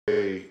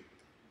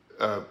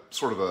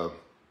sort of a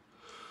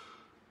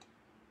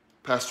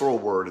pastoral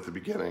word at the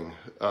beginning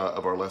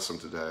of our lesson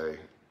today,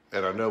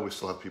 and I know we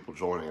still have people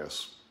joining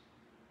us.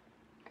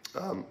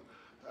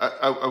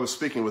 I was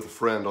speaking with a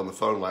friend on the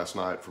phone last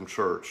night from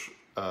church,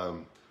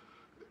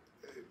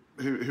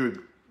 who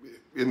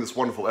in this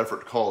wonderful effort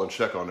to call and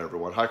check on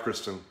everyone. Hi,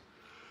 Kristen.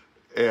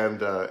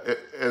 And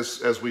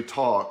as we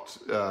talked,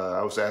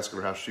 I was asking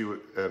her how she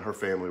and her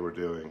family were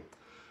doing.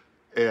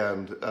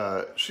 And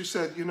she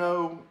said, you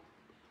know,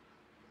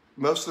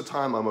 most of the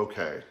time I'm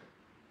okay,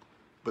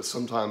 but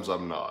sometimes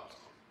I'm not.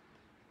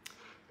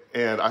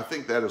 And I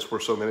think that is where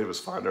so many of us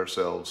find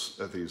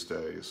ourselves these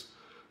days.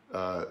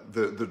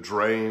 The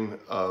drain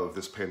of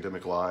this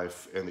pandemic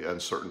life and the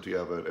uncertainty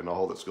of it and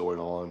all that's going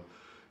on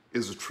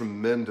is a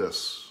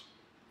tremendous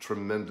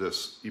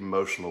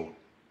emotional,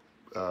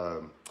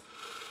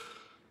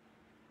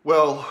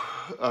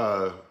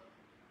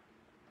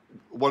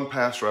 one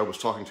pastor I was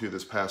talking to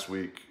this past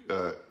week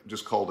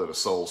just called it a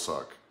soul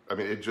suck. I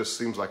mean, it just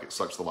seems like it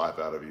sucks the life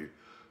out of you.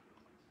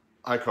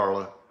 Hi,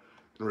 Carla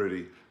and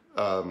Rudy.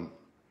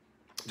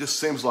 Just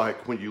seems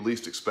like when you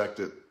least expect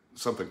it,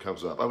 something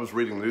comes up. I was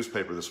reading the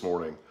newspaper this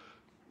morning,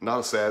 not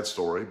a sad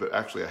story, but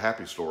actually a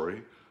happy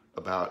story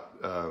about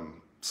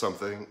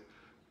something,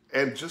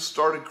 and just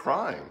started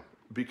crying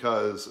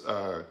because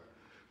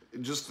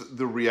just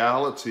the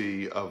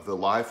reality of the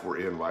life we're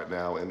in right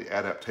now and the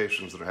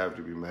adaptations that are having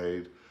to be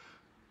made.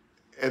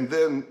 And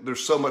then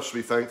there's so much to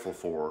be thankful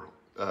for,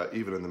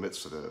 even in the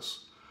midst of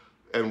this.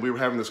 And we were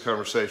having this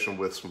conversation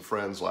with some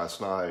friends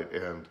last night,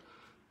 and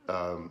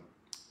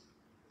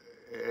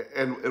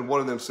one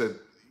of them said,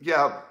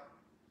 yeah,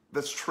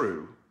 that's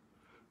true,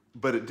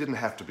 but it didn't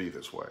have to be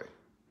this way.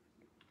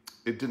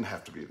 It didn't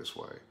have to be this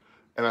way.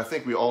 And I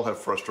think we all have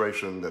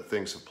frustration that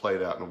things have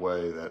played out in a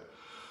way that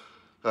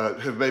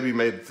have maybe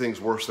made things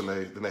worse than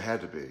they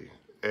had to be,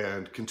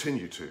 and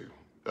continue to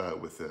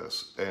with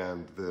this.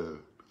 And the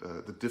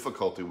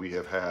difficulty we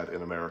have had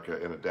in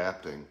America in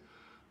adapting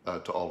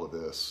to all of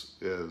this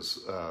is,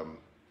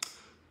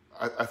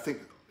 I think,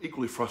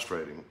 equally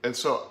frustrating. And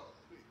so,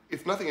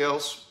 if nothing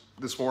else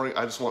this morning,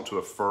 I just want to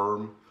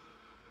affirm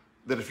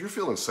that if you're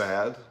feeling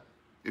sad,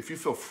 if you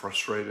feel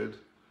frustrated,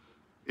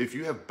 if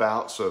you have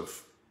bouts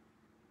of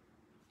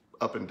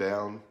up and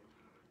down,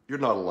 you're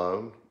not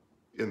alone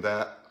in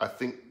that. I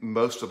think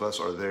most of us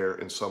are there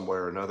in some way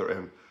or another,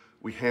 and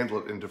we handle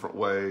it in different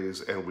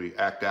ways, and we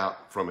act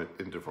out from it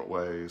in different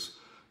ways.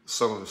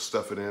 Some of us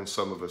stuff it in,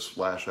 some of us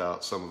lash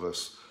out, some of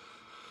us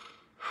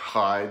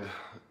hide.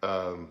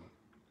 But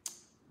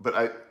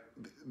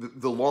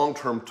the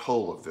long-term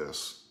toll of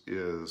this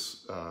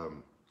is,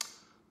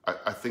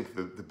 I think,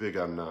 the big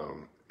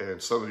unknown. And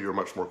some of you are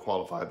much more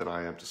qualified than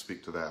I am to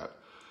speak to that.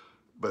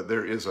 But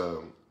there is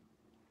a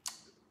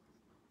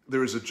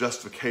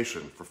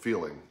justification for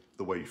feeling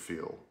the way you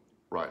feel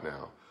right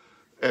now.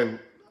 And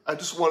I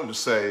just wanted to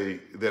say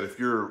that if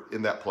you're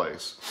in that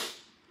place,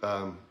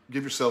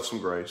 give yourself some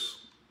grace,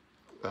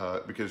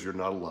 because you're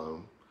not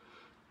alone.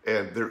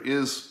 And there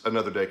is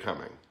another day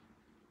coming.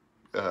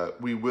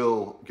 We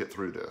will get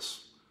through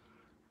this.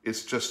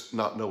 It's just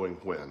not knowing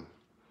when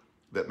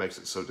that makes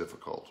it so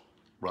difficult,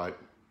 right?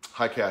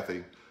 Hi,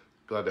 Kathy.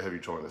 Glad to have you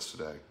join us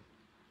today.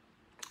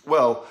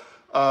 Well,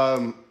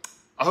 I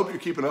hope you're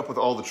keeping up with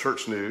all the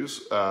church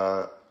news.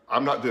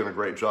 I'm not doing a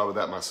great job of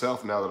that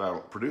myself now that I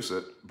don't produce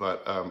it,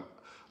 but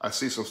I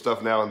see some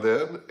stuff now and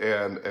then,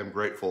 and am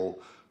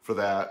grateful for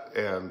that,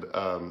 and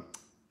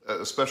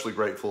especially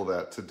grateful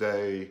that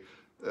today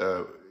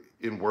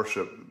in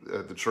worship,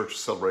 the church is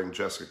celebrating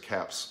Jessica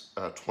Capp's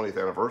 20th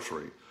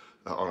anniversary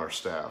on our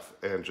staff.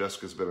 And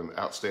Jessica's been an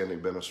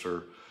outstanding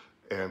minister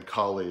and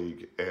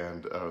colleague,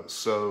 and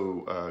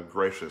so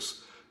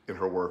gracious in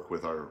her work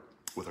with our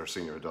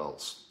senior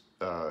adults.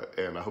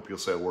 And I hope you'll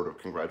say a word of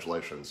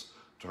congratulations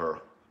to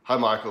her. Hi,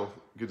 Michael.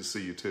 Good to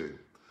see you too.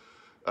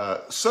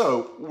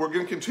 So we're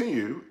going to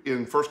continue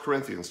in 1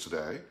 Corinthians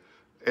today,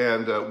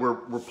 and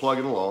we're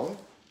plugging along.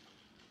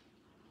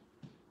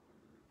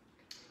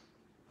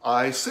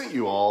 I sent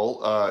you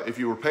all, if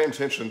you were paying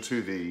attention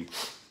to the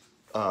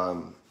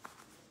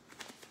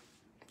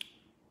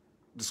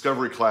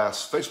Discovery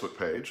Class Facebook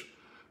page,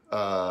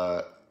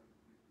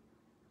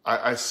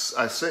 I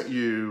sent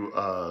you,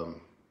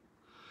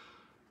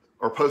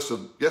 or posted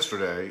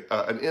yesterday,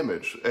 an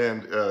image,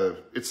 and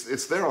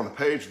it's there on the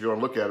page if you want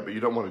to look at it, but you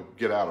don't want to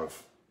get out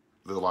of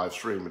the live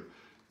stream.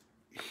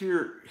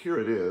 Here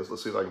it is.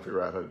 Let's see if I can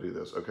figure out how to do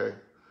this, okay?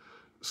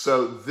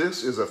 So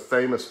this is a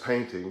famous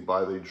painting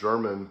by the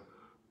German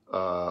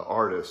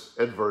artist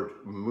Edvard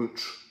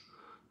Munch,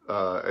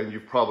 and you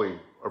probably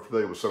are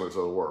familiar with some of his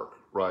other work,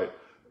 right?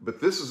 But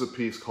this is a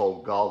piece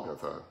called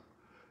Golgotha.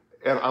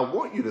 And I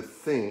want you to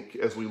think,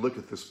 as we look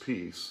at this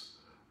piece,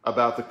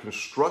 about the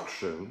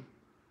construction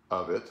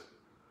of it,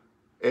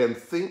 and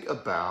think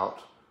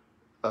about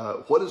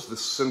what is the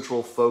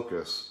central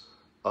focus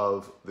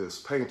of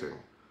this painting.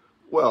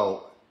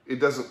 Well,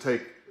 it doesn't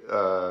take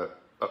a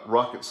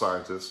rocket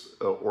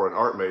scientist or an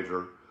art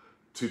major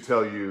to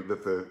tell you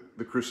that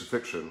the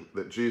crucifixion,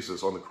 that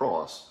Jesus on the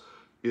cross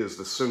is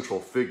the central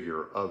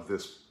figure of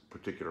this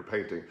particular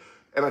painting.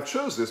 And I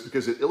chose this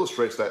because it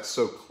illustrates that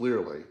so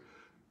clearly.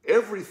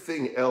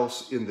 Everything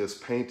else in this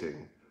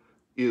painting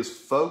is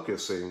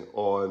focusing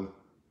on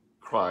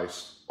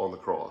Christ on the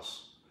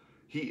cross.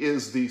 He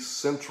is the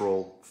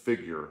central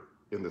figure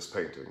in this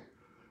painting.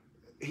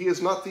 He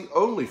is not the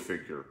only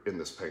figure in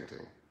this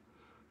painting,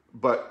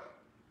 but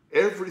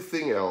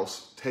everything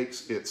else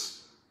takes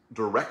its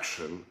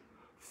direction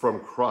from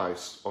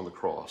Christ on the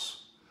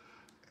cross.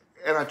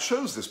 And I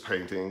chose this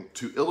painting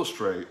to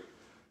illustrate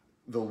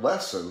the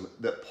lesson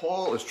that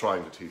Paul is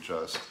trying to teach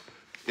us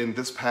in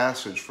this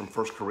passage from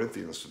 1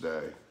 Corinthians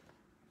today.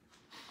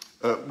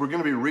 We're going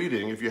to be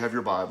reading, if you have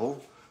your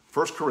Bible,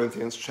 1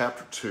 Corinthians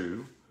chapter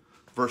 2,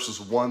 verses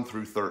 1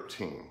 through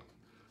 13.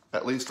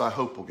 At least I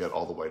hope we'll get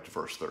all the way to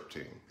verse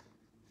 13.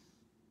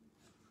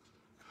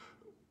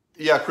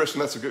 Yeah, Kristen,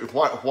 that's a good...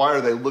 Why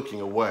are they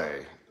looking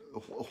away?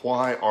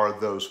 Why are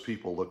those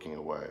people looking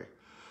away?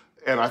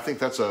 And I think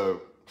that's a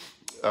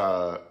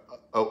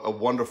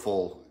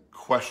wonderful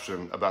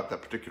question about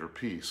that particular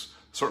piece.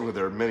 Certainly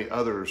there are many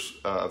others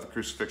of the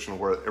crucifixion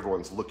where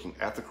everyone's looking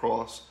at the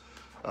cross.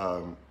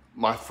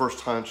 My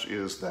first hunch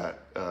is that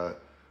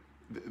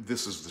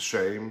this is the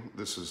shame,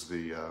 this is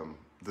the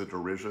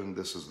derision,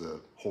 this is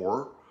the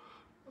horror,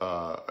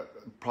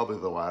 probably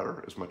the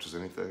latter as much as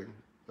anything,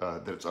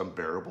 that it's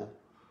unbearable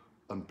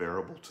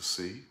to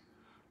see.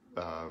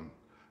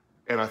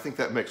 And I think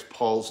that makes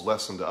Paul's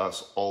lesson to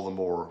us all the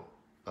more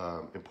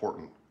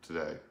important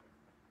today.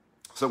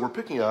 So we're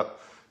picking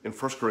up in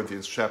 1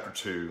 Corinthians chapter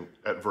 2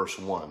 at verse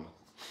 1.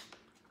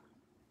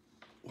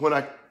 When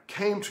I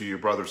came to you,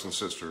 brothers and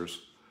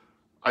sisters,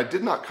 I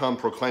did not come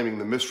proclaiming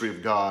the mystery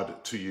of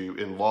God to you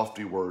in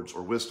lofty words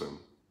or wisdom.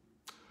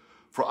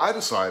 For I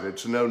decided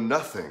to know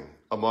nothing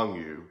among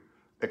you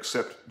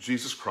except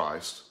Jesus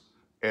Christ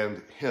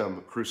and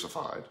him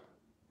crucified.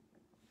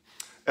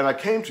 And I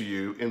came to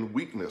you in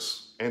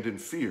weakness and in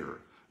fear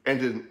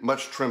and in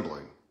much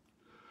trembling.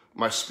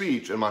 My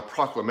speech and my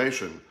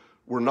proclamation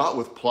were not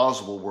with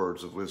plausible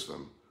words of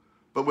wisdom,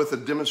 but with a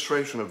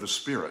demonstration of the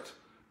Spirit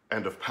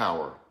and of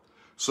power,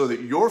 so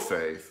that your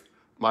faith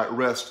might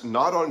rest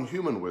not on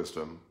human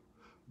wisdom,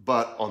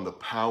 but on the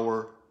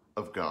power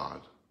of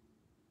God.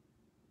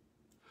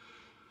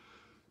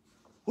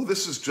 Well,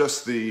 this is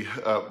just the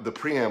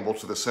preamble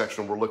to the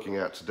section we're looking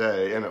at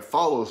today, and it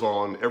follows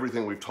on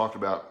everything we've talked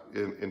about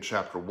in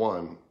chapter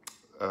 1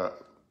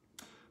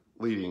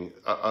 leading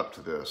up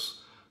to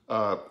this.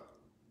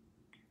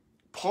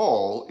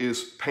 Paul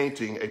is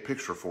painting a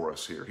picture for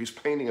us here. He's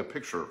painting a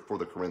picture for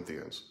the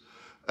Corinthians.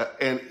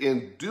 And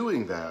in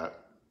doing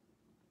that,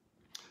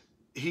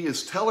 he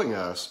is telling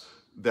us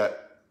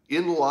that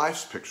in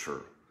life's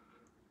picture,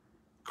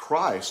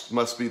 Christ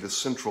must be the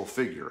central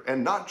figure.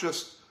 And not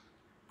just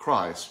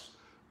Christ,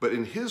 but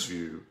in his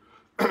view,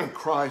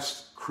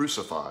 Christ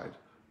crucified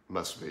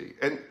must be.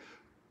 And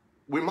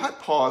we might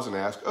pause and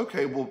ask,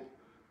 okay, well,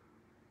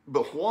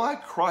 but why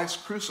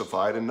Christ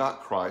crucified and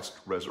not Christ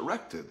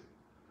resurrected?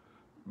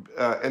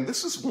 And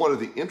this is one of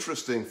the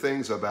interesting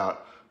things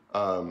about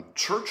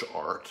church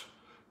art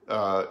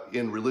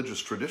in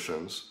religious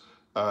traditions.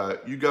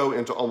 You go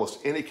into almost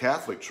any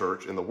Catholic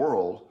church in the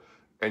world,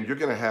 and you're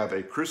going to have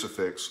a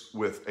crucifix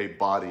with a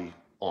body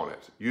on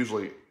it,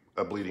 usually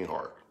a bleeding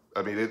heart.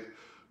 I mean,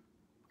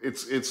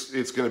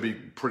 it's going to be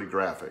pretty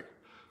graphic.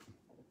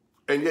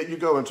 And yet you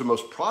go into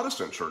most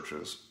Protestant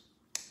churches,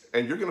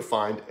 and you're going to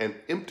find an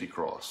empty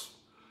cross,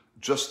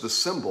 just the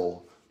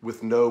symbol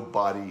with no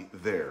body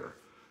there.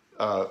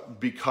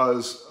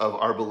 Because of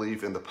our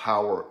belief in the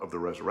power of the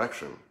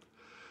resurrection.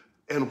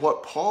 And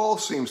what Paul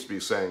seems to be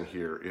saying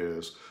here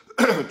is,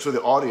 to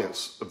the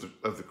audience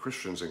of the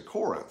Christians in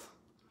Corinth,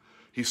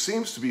 he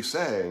seems to be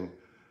saying,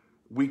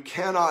 we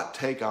cannot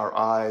take our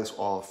eyes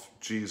off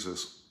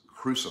Jesus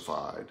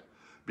crucified,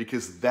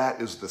 because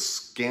that is the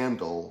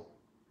scandal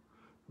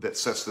that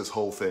sets this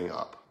whole thing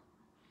up.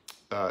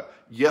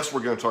 Yes,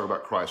 we're going to talk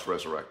about Christ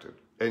resurrected.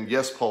 And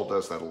yes, Paul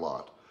does that a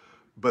lot.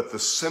 But the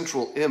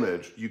central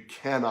image you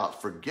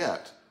cannot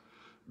forget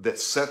that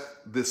set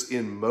this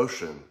in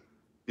motion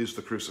is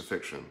the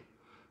crucifixion.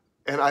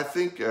 And I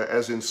think,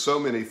 as in so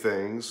many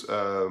things, there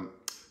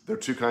are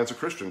two kinds of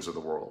Christians in the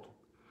world.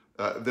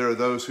 There are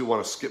those who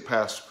want to skip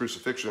past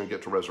crucifixion and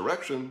get to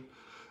resurrection.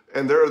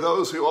 And there are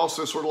those who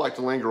also sort of like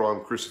to linger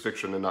on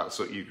crucifixion and not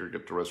so eager to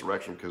get to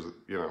resurrection because,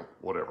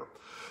 whatever.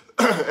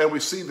 And we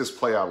see this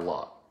play out a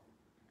lot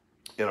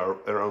in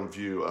our own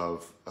view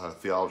of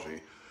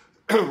theology.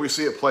 We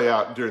see it play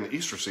out during the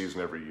Easter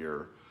season every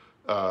year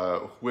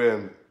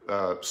when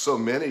so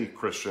many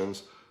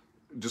Christians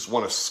just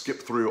want to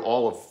skip through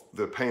all of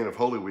the pain of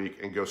Holy Week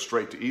and go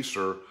straight to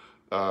Easter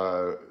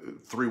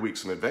 3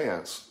 weeks in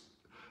advance.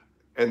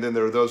 And then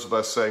there are those of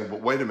us saying,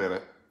 but wait a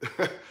minute,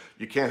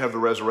 you can't have the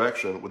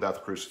resurrection without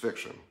the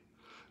crucifixion.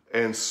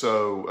 And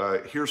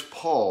so here's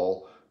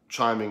Paul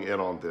chiming in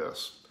on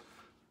this.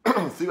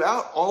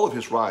 Throughout all of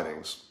his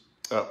writings,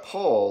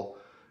 Paul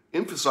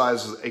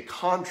emphasizes a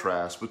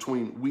contrast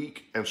between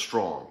weak and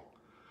strong.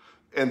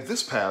 And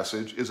this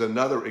passage is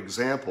another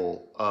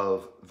example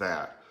of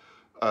that.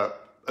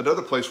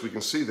 Another place we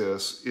can see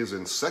this is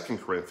in 2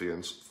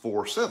 Corinthians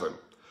 4:7,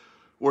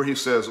 where he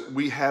says,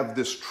 we have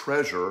this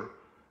treasure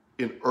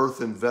in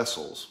earthen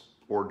vessels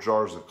or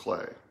jars of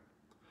clay.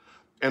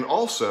 And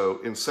also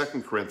in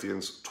 2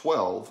 Corinthians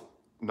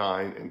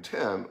 12:9 and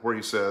 10, where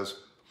he says,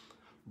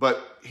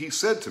 but he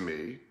said to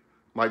me,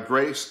 my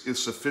grace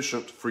is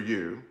sufficient for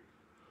you,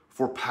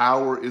 for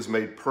power is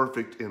made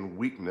perfect in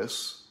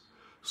weakness.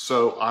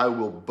 So I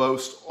will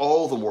boast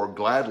all the more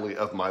gladly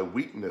of my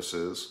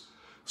weaknesses,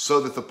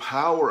 so that the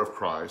power of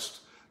Christ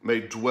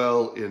may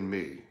dwell in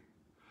me.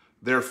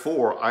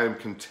 Therefore, I am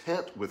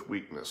content with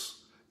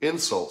weakness,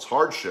 insults,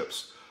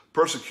 hardships,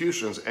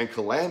 persecutions, and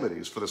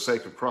calamities for the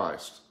sake of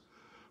Christ.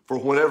 For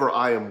whenever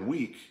I am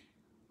weak,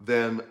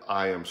 then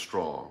I am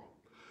strong.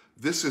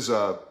 This is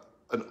an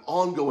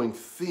ongoing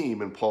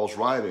theme in Paul's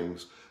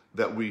writings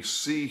that we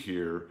see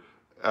here,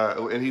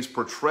 and he's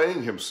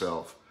portraying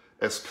himself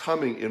as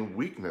coming in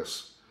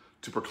weakness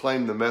to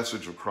proclaim the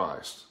message of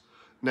Christ.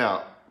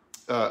 Now,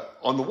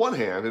 on the one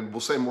hand, and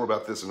we'll say more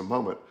about this in a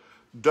moment,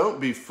 don't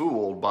be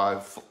fooled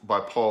by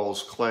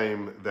Paul's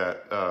claim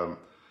that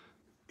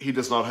he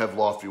does not have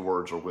lofty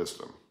words or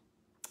wisdom.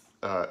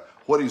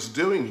 What he's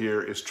doing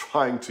here is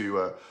trying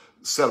to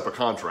set up a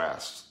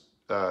contrast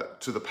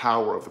to the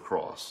power of the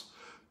cross.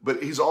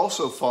 But he's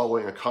also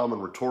following a common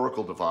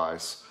rhetorical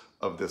device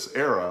of this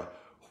era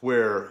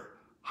where,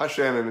 hi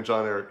Shannon and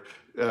John Eric,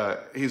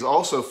 he's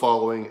also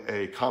following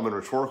a common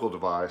rhetorical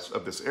device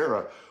of this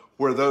era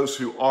where those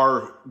who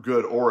are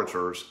good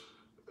orators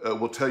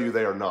will tell you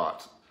they are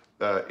not,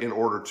 in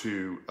order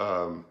to,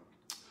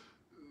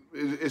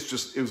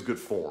 it was good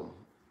form,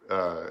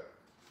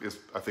 is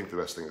I think the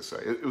best thing to say.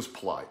 It was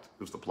polite.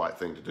 It was the polite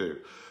thing to do.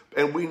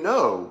 And we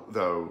know,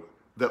 though,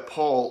 that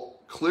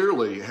Paul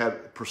clearly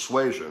had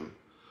persuasion,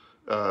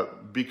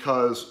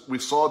 because we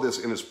saw this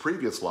in his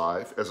previous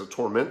life as a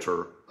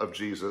tormentor of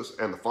Jesus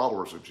and the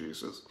followers of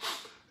Jesus.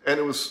 And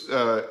it was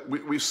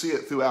we see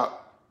it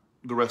throughout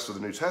the rest of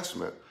the New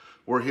Testament,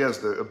 where he has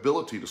the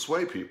ability to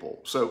sway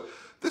people. So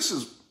this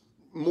is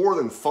more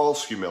than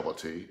false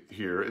humility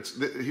here.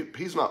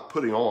 He's not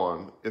putting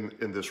on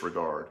in this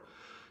regard.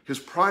 His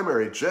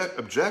primary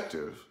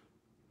objective,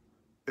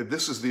 and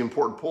this is the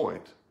important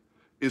point,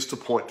 is to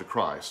point to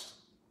Christ,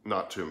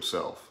 not to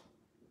himself.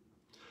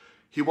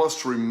 He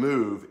wants to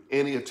remove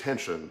any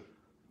attention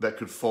that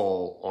could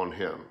fall on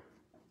him.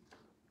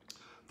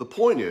 The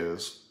point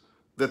is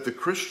that the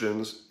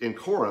Christians in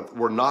Corinth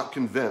were not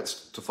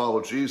convinced to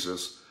follow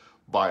Jesus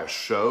by a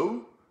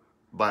show,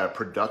 by a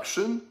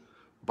production,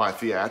 by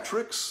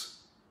theatrics,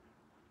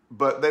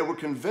 but they were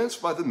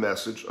convinced by the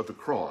message of the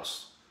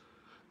cross.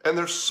 And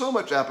there's so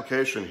much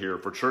application here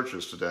for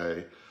churches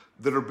today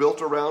that are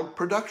built around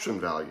production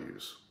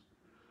values.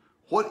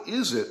 What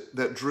is it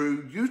that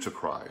drew you to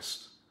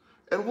Christ?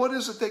 And what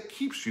is it that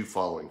keeps you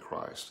following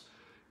Christ?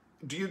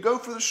 Do you go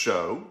for the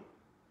show,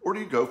 or do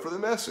you go for the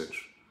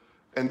message?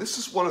 And this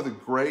is one of the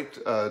great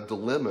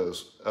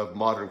dilemmas of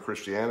modern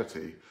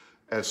Christianity,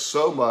 as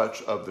so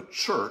much of the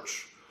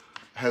church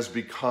has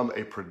become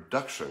a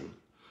production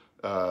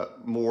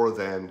more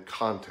than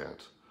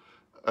content.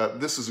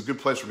 This is a good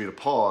place for me to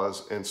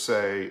pause and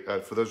say,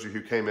 for those of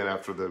you who came in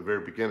after the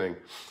very beginning,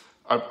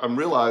 I'm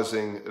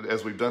realizing,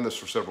 as we've done this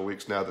for several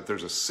weeks now, that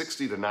there's a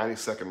 60 to 90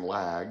 second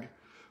lag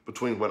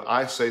between when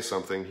I say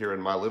something here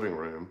in my living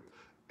room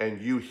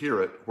and you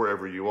hear it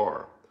wherever you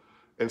are.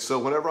 And so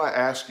whenever I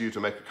ask you to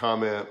make a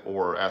comment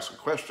or ask a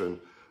question,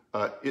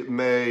 it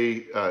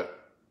may,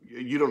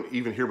 you don't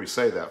even hear me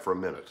say that for a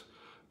minute.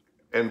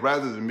 And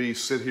rather than me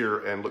sit here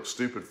and look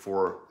stupid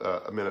for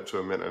a minute to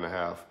a minute and a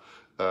half,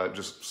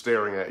 just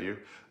staring at you,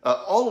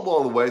 all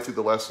along the way through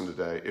the lesson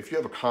today, if you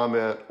have a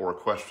comment or a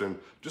question,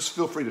 just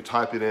feel free to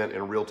type it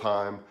in real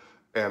time,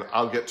 and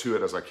I'll get to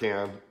it as I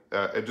can.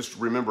 And just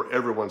remember,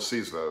 everyone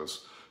sees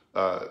those.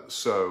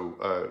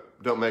 So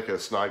don't make a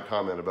snide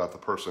comment about the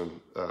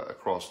person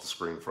across the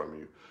screen from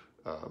you.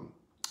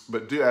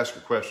 But do ask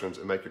your questions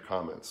and make your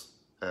comments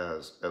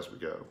as we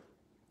go.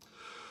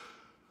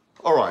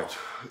 All right,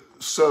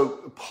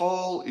 so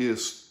Paul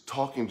is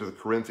talking to the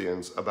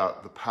Corinthians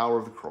about the power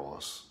of the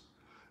cross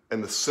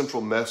and the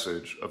central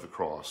message of the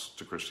cross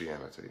to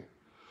Christianity.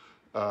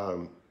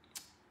 And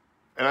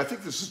I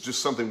think this is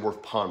just something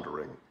worth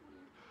pondering.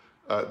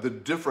 The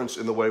difference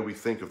in the way we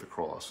think of the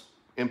cross.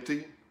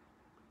 Empty,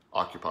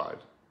 occupied,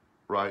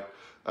 right?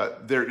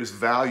 There is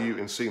value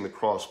in seeing the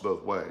cross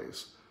both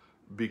ways,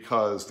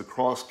 because the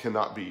cross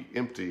cannot be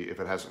empty if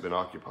it hasn't been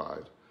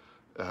occupied.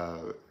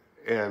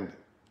 And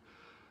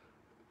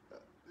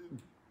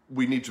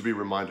we need to be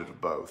reminded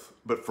of both.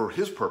 But for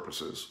his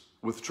purposes,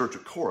 with the church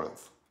at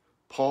Corinth,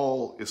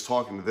 Paul is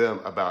talking to them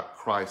about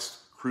Christ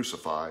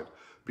crucified,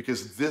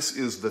 because this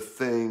is the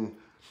thing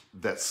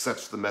that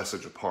sets the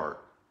message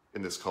apart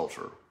in this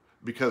culture.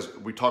 Because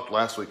we talked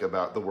last week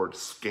about the word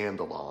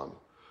scandalon.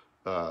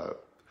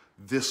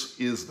 This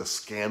is the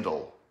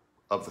scandal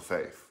of the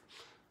faith.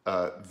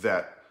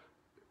 That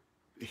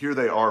here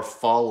they are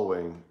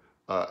following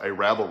a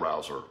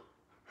rabble-rouser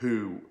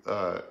who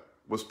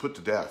was put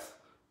to death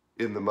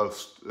in the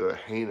most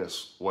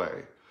heinous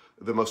way.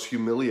 the most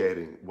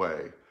humiliating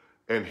way.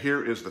 And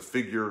here is the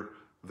figure,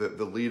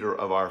 the leader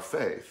of our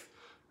faith.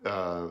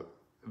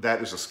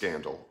 That is a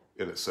scandal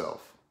in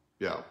itself.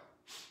 Yeah.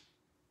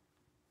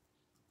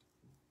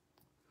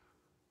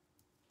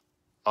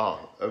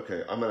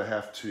 Okay. I'm going to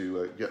have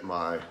to get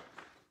my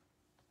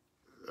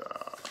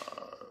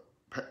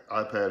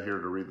iPad here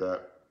to read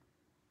that.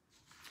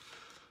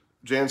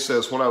 Jan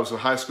says, when I was in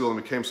high school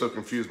and became so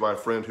confused by a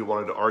friend who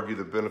wanted to argue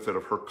the benefit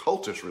of her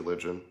cultish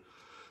religion,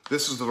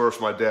 this is the verse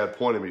my dad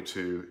pointed me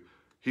to.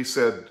 He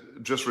said,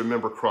 just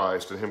remember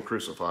Christ and him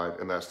crucified,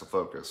 and that's the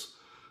focus.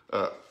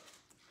 Hi,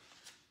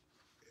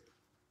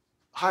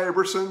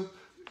 Eberson.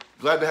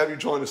 Glad to have you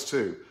join us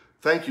too.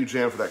 Thank you,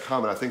 Jan, for that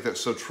comment. I think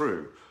that's so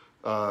true.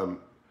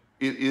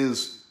 It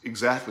is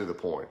exactly the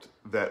point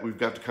that we've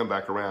got to come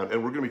back around,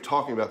 and we're going to be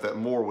talking about that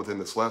more within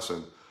this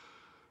lesson,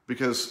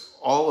 because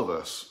all of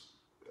us,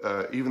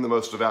 even the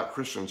most devout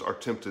Christians, are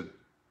tempted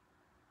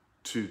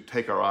to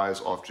take our eyes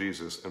off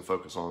Jesus and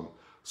focus on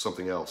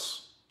something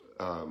else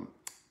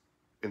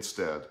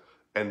instead,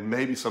 and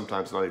maybe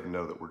sometimes not even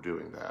know that we're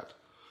doing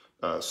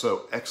that.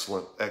 So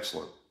excellent,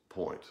 excellent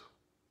point.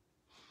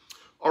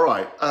 All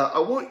right, I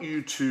want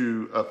you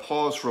to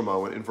pause for a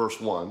moment in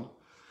verse 1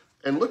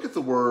 and look at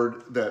the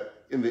word that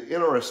in the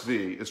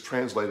NRSV is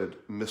translated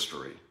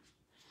mystery.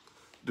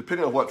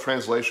 Depending on what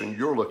translation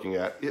you're looking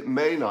at, it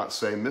may not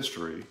say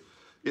mystery.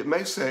 It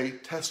may say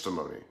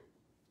testimony.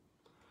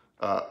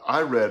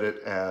 I read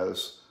it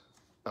as,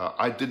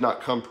 I did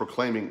not come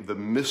proclaiming the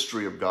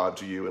mystery of God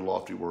to you in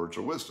lofty words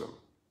or wisdom.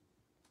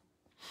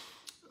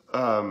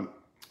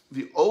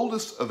 The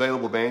oldest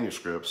available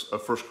manuscripts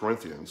of 1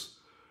 Corinthians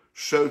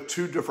show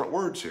two different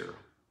words here.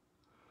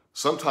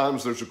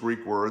 Sometimes there's a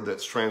Greek word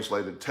that's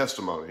translated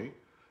testimony,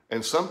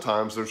 and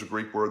sometimes there's a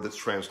Greek word that's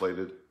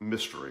translated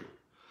mystery.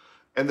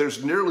 And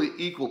there's nearly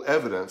equal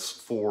evidence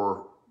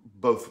for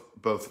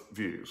both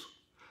views.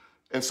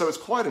 And so it's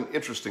quite an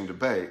interesting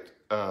debate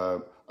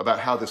about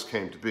how this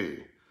came to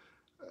be.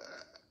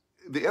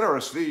 The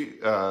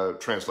NRSV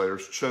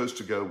translators chose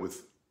to go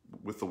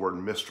with the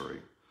word mystery.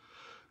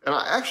 And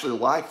I actually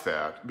like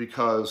that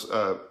because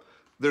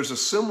there's a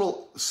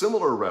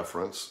similar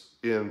reference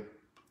in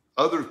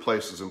other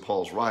places in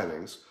Paul's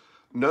writings,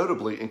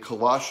 notably in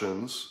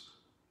Colossians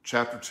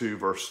chapter 2,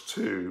 verse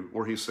 2,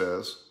 where he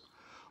says,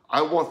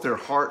 I want their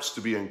hearts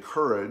to be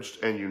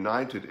encouraged and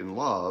united in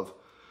love,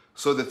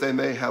 so that they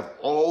may have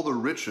all the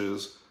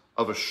riches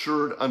of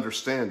assured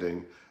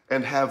understanding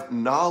and have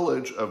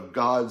knowledge of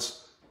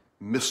God's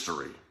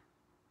mystery,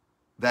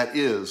 that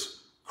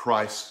is,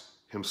 Christ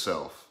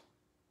himself.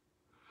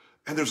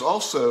 And there's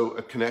also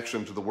a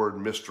connection to the word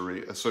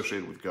mystery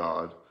associated with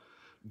God.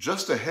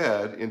 Just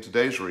ahead in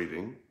today's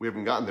reading, we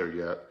haven't gotten there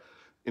yet,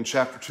 in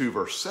chapter 2,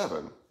 verse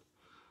 7,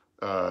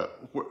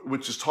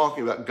 which is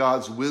talking about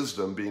God's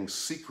wisdom being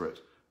secret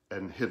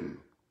and hidden.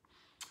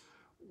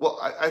 Well,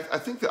 I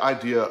think the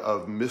idea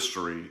of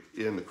mystery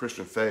in the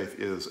Christian faith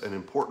is an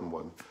important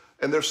one.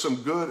 And there's some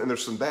good and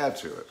there's some bad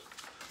to it,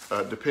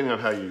 depending on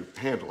how you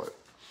handle it.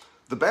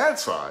 The bad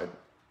side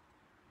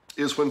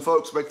is when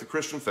folks make the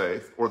Christian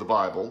faith, or the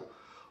Bible,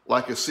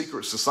 like a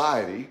secret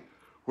society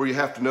where you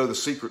have to know the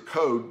secret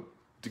code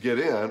to get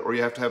in, or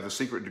you have to have the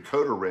secret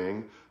decoder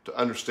ring to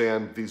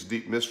understand these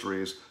deep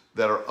mysteries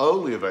that are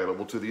only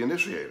available to the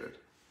initiated.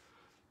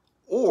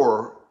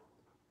 Or,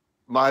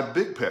 my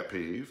big pet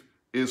peeve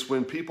is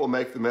when people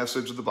make the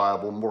message of the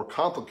Bible more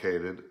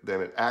complicated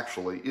than it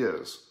actually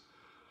is.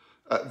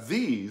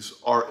 These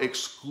are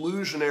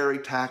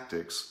exclusionary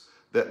tactics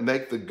that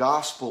make the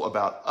gospel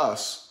about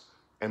us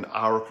and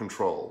our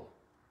control.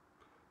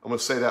 I'm going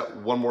to say that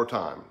one more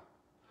time.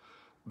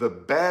 The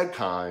bad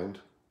kind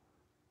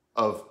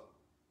of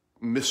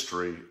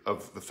mystery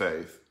of the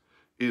faith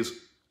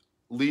is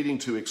leading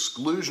to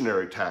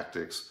exclusionary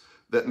tactics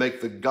that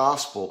make the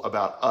gospel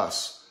about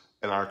us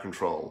and our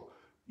control.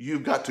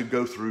 You've got to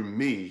go through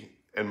me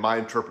and my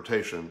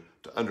interpretation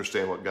to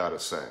understand what God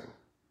is saying.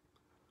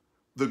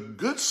 The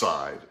good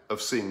side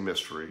of seeing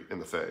mystery in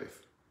the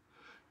faith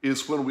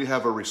is when we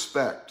have a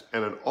respect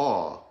and an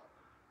awe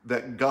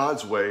that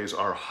God's ways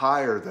are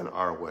higher than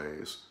our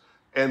ways,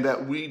 and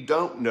that we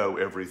don't know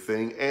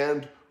everything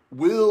and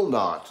will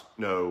not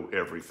know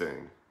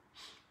everything.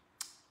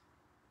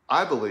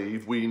 I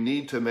believe we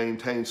need to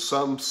maintain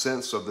some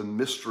sense of the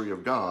mystery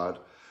of God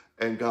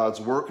and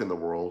God's work in the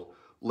world,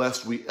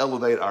 lest we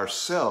elevate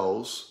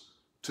ourselves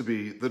to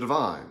be the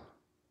divine.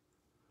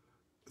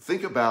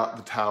 Think about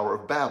the Tower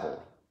of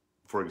Babel,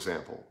 for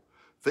example.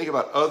 Think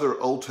about other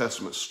Old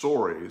Testament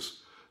stories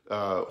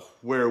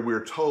where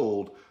we're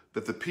told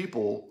that the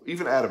people,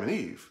 even Adam and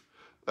Eve,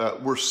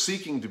 were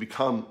seeking to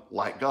become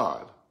like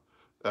God.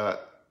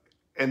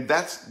 And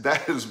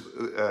that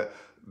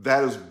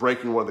is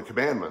breaking one of the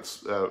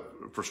commandments,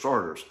 for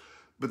starters.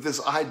 But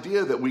this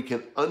idea that we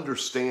can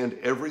understand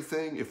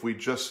everything if we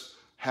just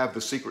have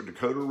the secret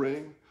decoder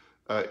ring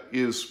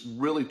is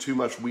really too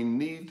much. We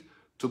need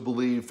to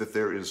believe that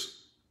there is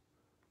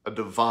a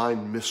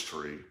divine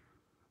mystery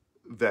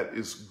that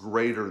is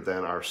greater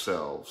than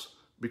ourselves,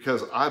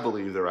 because I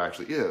believe there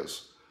actually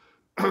is.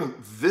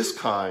 This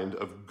kind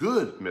of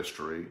good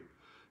mystery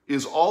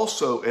is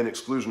also an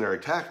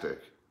exclusionary tactic,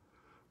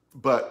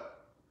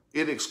 but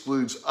it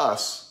excludes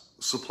us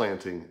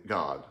supplanting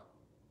God.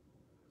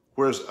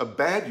 Whereas a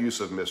bad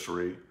use of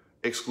mystery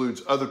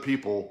excludes other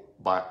people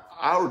by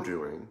our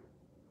doing,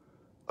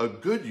 a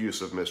good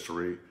use of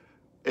mystery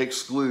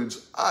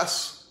excludes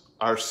us,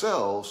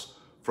 ourselves,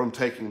 from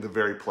taking the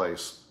very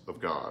place of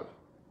God.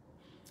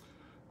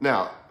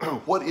 Now,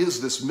 what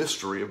is this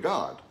mystery of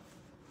God?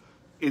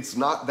 It's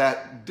not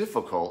that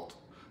difficult,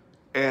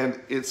 and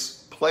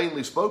it's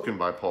plainly spoken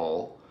by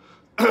Paul.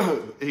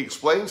 He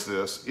explains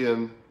this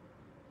in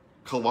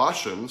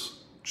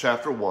Colossians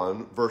chapter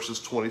 1, verses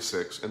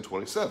 26 and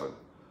 27.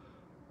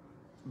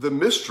 The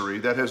mystery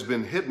that has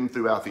been hidden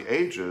throughout the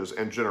ages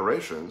and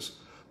generations,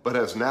 but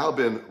has now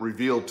been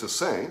revealed to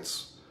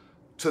saints,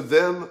 to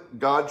them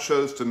God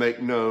chose to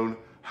make known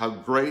how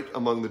great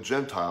among the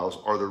Gentiles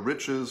are the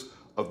riches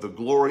of the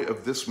glory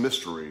of this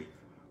mystery,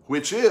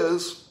 which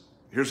is,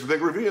 here's the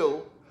big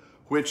reveal,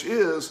 which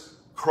is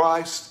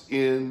Christ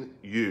in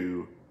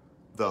you,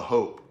 the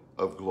hope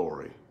of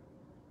glory.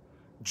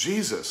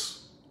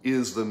 Jesus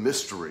is the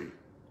mystery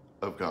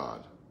of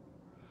God.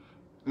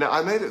 Now,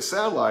 I made it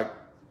sound like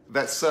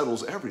that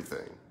settles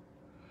everything.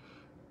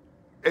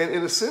 And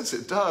in a sense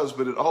it does,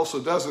 but it also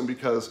doesn't,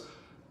 because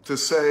to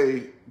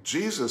say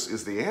Jesus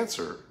is the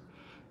answer,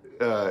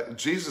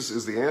 Jesus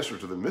is the answer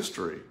to the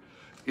mystery,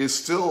 is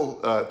still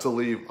to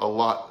leave a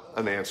lot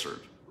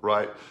unanswered,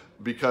 right?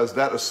 Because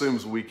that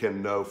assumes we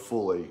can know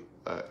fully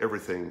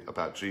everything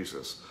about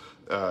Jesus.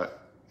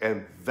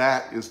 And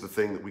that is the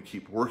thing that we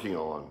keep working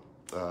on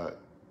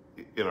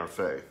in our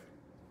faith.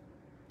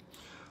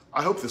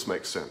 I hope this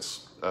makes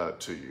sense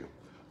to you.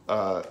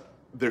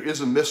 There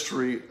is a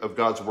mystery of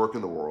God's work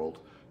in the world.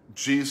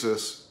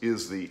 Jesus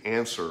is the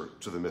answer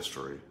to the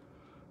mystery,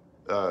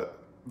 the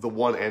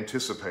one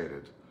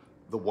anticipated,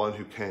 the one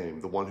who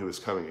came, the one who is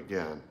coming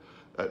again.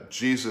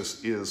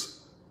 Jesus is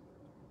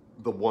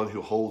the one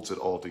who holds it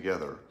all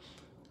together.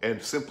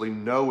 And simply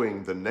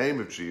knowing the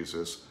name of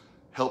Jesus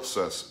helps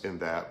us in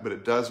that, but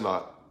it does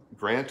not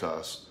grant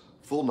us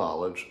full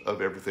knowledge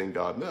of everything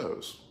God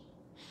knows.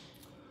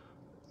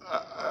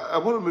 I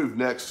want to move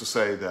next to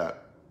say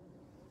that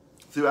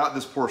throughout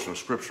this portion of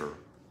Scripture,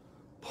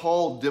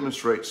 Paul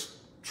demonstrates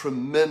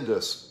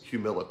tremendous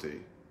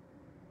humility.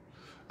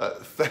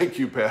 Thank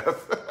you,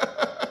 Beth.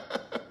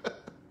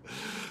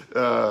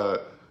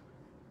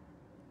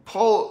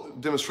 Paul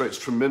demonstrates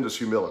tremendous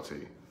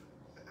humility,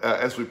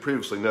 as we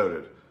previously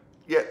noted,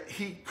 yet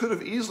he could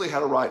have easily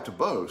had a right to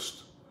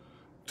boast,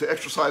 to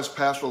exercise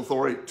pastoral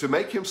authority, to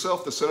make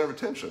himself the center of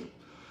attention,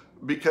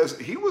 because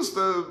he was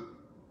the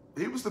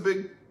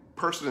big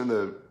person in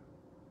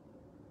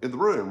the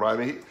room, right?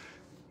 I mean,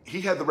 he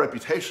had the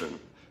reputation,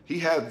 he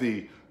had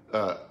the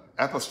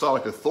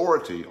apostolic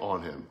authority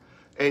on him,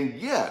 and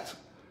yet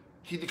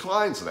he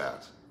declines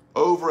that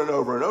over and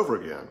over and over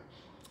again.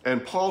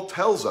 And Paul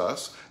tells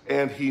us,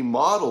 and he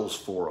models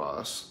for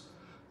us,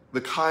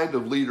 the kind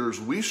of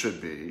leaders we should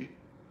be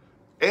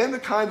and the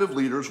kind of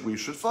leaders we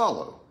should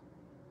follow.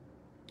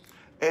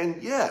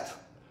 And yet,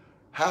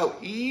 how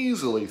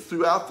easily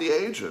throughout the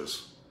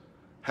ages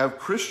have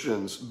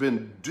Christians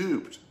been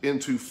duped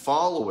into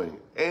following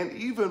and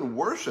even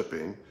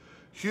worshiping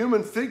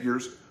human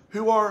figures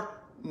who are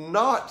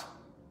not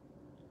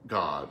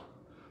God,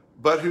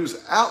 but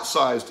whose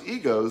outsized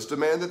egos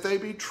demand that they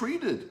be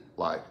treated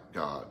like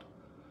God.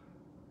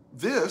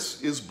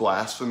 This is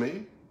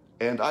blasphemy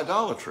and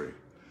idolatry.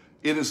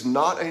 It is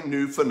not a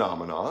new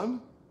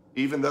phenomenon,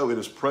 even though it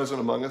is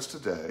present among us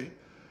today.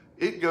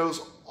 It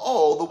goes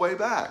all the way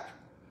back.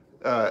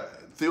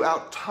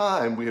 Throughout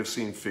time, we have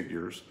seen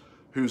figures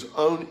whose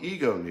own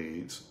ego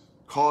needs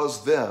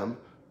cause them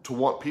to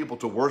want people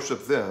to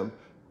worship them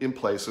in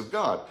place of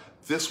God.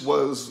 This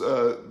was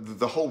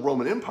the whole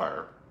Roman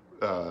Empire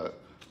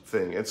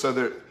thing. And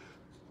so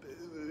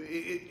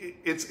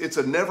it's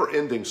a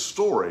never-ending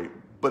story,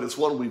 but it's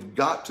one we've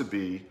got to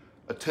be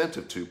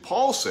attentive to.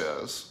 Paul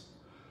says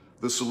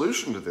the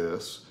solution to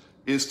this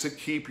is to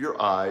keep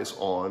your eyes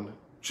on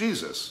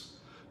Jesus,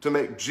 to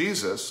make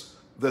Jesus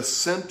the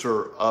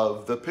center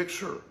of the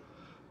picture,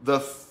 the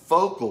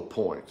focal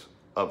point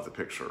of the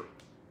picture.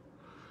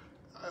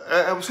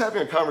 I was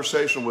having a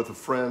conversation with a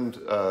friend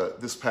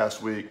this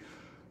past week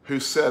who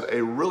said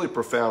a really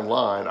profound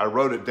line. I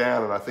wrote it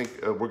down, and I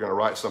think we're going to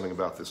write something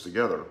about this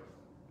together.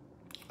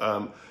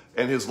 And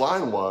his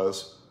line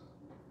was,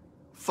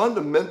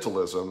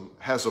 fundamentalism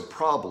has a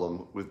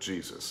problem with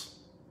Jesus.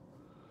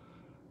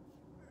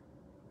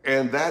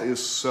 And that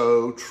is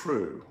so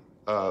true.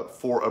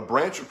 For a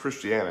branch of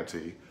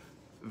Christianity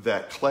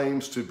that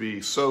claims to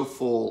be so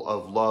full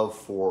of love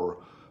for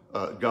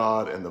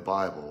God and the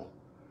Bible,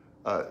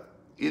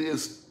 it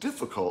is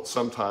difficult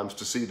sometimes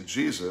to see the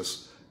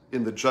Jesus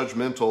in the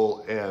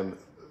judgmental and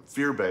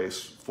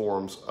fear-based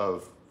forms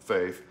of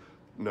faith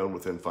known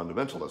within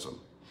fundamentalism.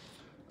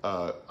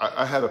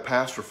 I had a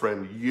pastor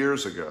friend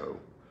years ago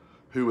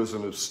who was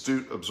an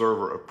astute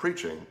observer of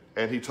preaching,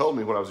 and he told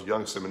me when I was a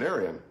young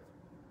seminarian,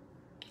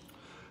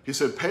 He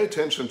said, pay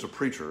attention to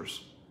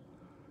preachers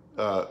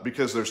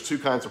because there's two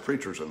kinds of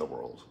preachers in the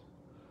world.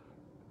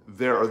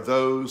 There are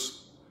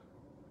those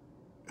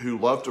who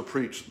love to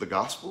preach the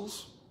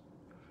Gospels,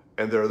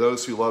 and there are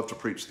those who love to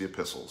preach the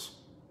epistles.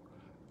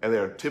 And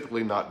they're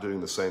typically not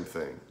doing the same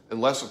thing,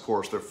 unless, of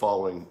course, they're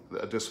following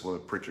a discipline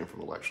of preaching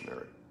from the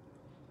lectionary,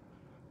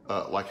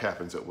 like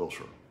happens at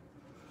Wilshire.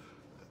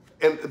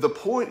 And the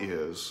point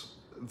is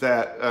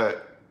that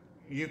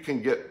you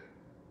can get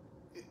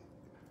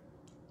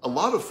a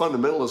lot of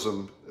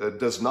fundamentalism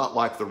does not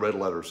like the red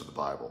letters of the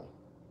Bible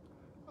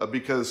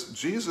because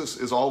Jesus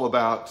is all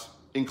about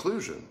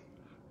inclusion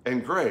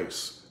and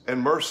grace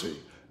and mercy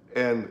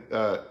and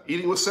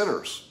eating with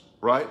sinners,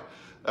 right?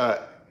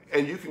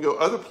 And you can go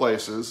other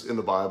places in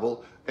the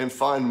Bible and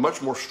find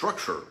much more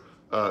structure,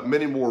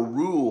 many more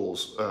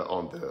rules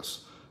on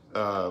this.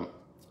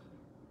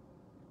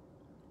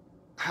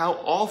 How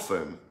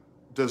often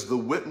does the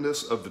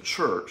witness of the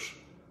church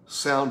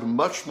sound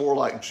much more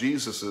like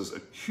Jesus's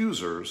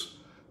accusers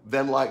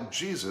than like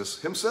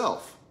Jesus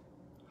himself?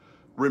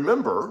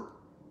 Remember,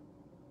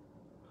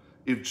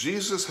 if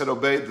Jesus had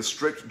obeyed the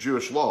strict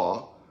Jewish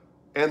law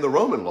and the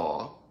Roman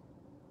law,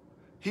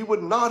 he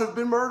would not have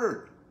been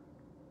murdered.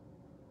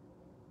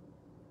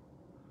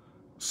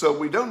 So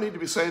we don't need to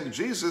be saying to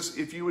Jesus,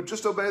 if you would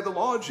just obey the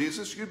law,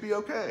 Jesus, you'd be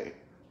okay.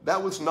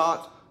 That was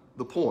not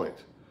the point.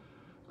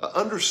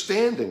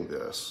 Understanding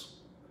this,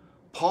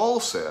 Paul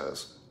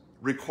says,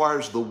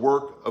 requires the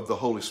work of the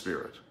Holy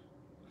Spirit.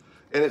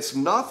 And it's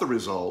not the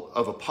result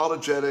of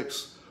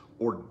apologetics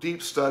or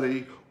deep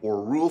study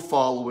or rule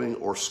following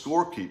or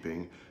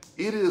scorekeeping.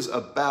 It is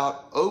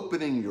about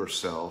opening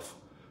yourself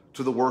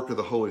to the work of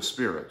the Holy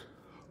Spirit.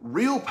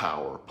 Real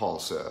power, Paul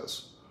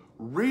says,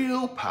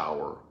 real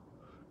power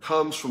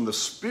comes from the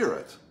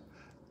Spirit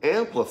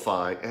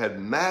amplifying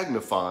and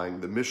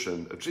magnifying the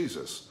mission of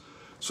Jesus.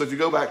 So if you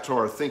go back to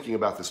our thinking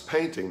about this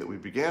painting that we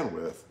began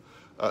with,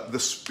 the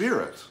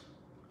Spirit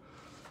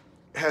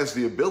has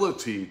the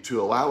ability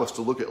to allow us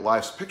to look at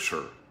life's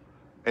picture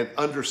and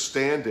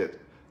understand it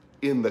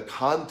in the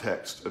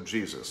context of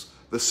Jesus.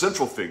 The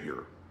central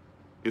figure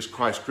is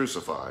Christ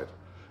crucified,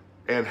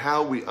 and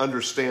how we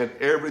understand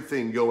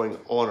everything going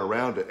on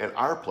around it and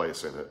our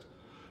place in it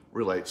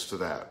relates to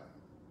that.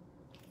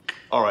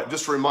 All right,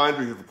 just a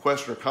reminder, if you have a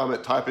question or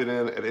comment, type it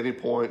in at any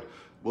point.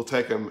 We'll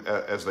take them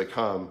as they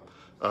come.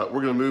 We're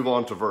going to move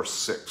on to verse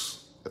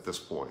 6 at this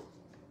point.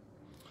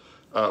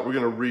 We're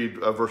going to read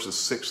verses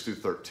 6 through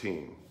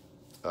 13,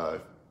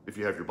 if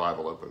you have your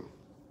Bible open.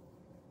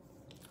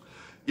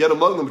 Yet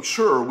among the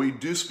mature we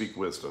do speak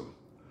wisdom,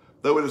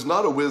 though it is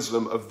not a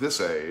wisdom of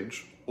this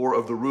age or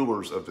of the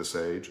rulers of this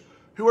age,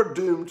 who are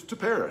doomed to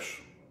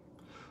perish.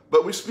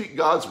 But we speak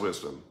God's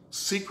wisdom,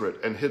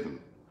 secret and hidden,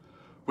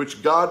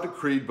 which God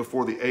decreed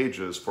before the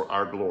ages for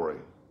our glory.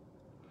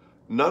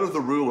 None of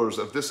the rulers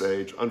of this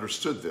age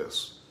understood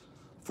this,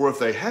 for if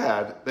they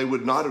had, they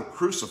would not have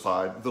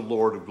crucified the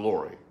Lord of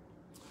glory.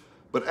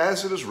 But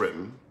as it is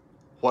written,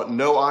 what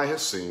no eye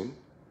has seen,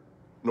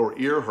 nor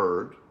ear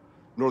heard,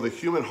 nor the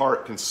human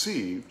heart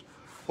conceived,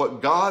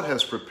 what God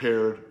has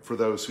prepared for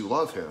those who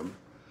love him,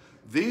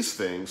 these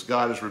things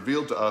God has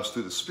revealed to us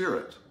through the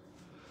Spirit.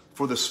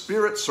 For the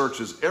Spirit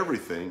searches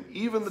everything,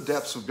 even the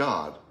depths of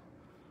God.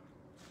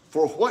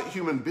 For what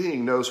human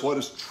being knows what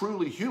is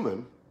truly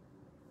human,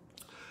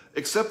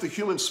 except the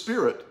human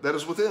spirit that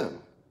is within?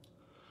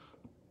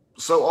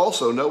 So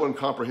also no one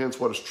comprehends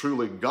what is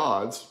truly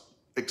God's,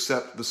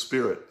 except the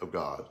Spirit of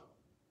God.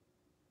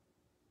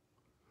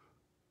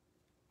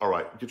 All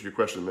right, get to your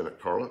question in a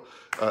minute, Carla.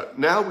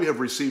 Now we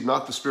have received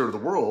not the spirit of the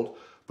world,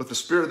 but the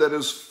Spirit that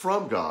is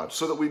from God,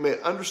 so that we may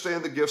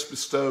understand the gifts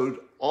bestowed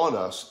on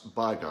us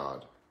by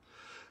God.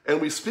 And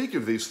we speak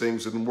of these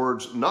things in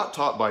words not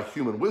taught by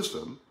human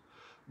wisdom,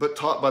 but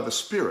taught by the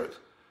Spirit,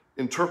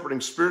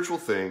 interpreting spiritual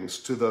things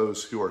to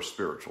those who are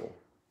spiritual.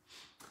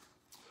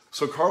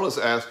 So Carla's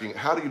asking,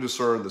 how do you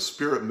discern the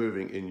Spirit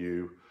moving in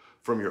you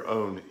from your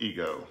own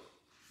ego?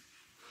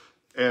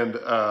 And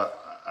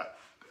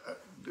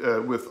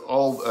with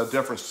all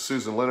deference to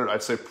Susan Leonard,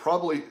 I'd say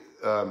probably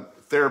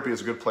therapy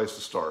is a good place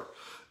to start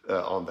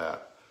on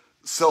that.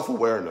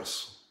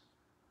 Self-awareness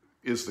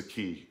is the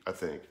key, I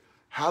think.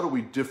 How do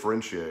we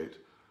differentiate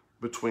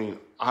between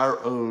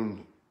our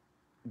own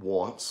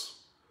wants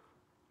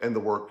and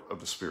the work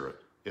of the Spirit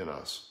in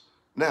us?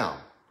 Now,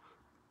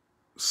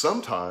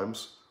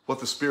 sometimes what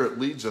the Spirit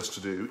leads us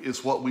to do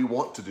is what we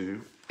want to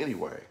do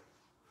anyway.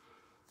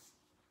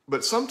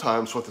 But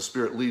sometimes what the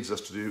Spirit leads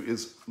us to do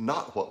is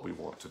not what we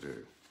want to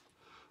do.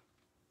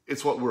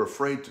 It's what we're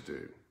afraid to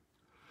do.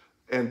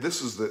 And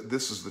this is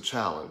the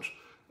challenge.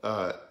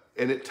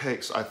 And it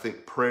takes, I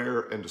think,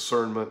 prayer and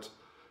discernment.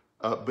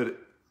 But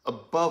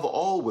above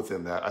all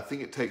within that, I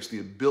think it takes the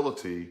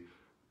ability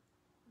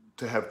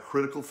to have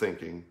critical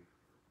thinking,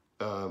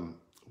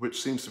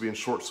 which seems to be in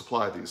short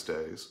supply these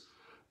days,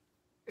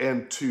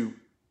 and to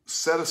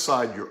set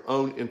aside your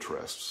own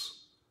interests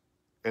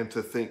and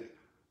to think,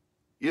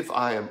 if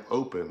I am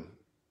open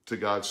to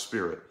God's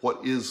Spirit,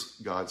 what is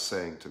God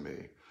saying to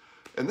me?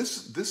 And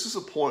this is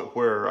a point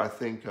where I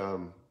think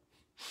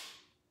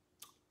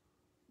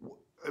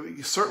I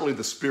mean, certainly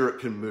the Spirit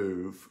can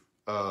move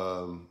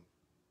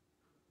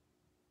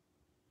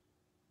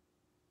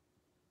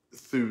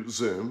through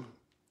Zoom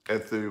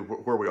and through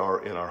where we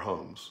are in our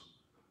homes.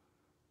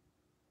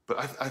 But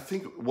I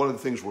think one of the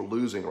things we're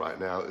losing right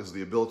now is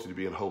the ability to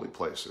be in holy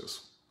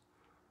places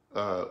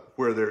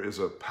where there is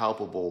a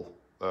palpable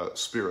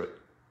spirit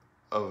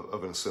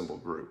of an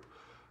assembled group.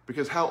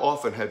 Because how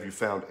often have you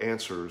found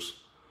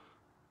answers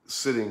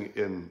sitting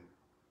in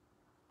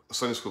a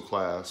Sunday school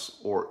class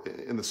or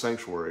in the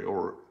sanctuary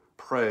or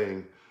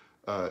praying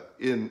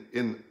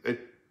in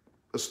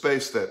a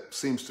space that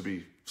seems to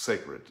be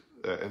sacred?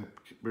 And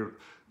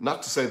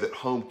not to say that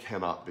home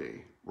cannot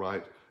be,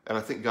 right? And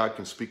I think God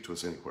can speak to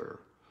us anywhere.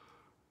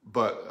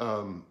 But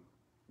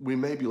we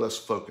may be less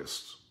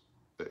focused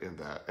in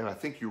that. And I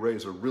think you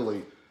raise a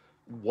really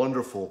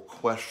wonderful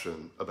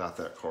question about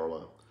that,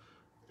 Carla.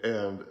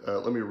 And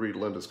let me read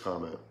Linda's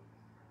comment.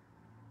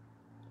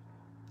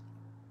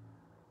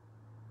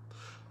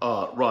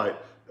 Right.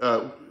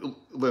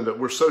 Linda,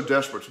 we're so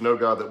desperate to know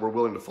God that we're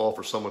willing to fall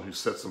for someone who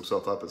sets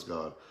himself up as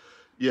God.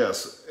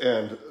 Yes.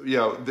 And,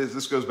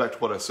 this goes back to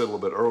what I said a little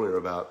bit earlier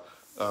about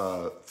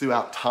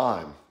throughout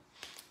time,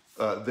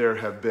 there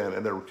have been,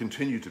 and there will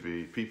continue to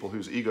be, people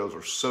whose egos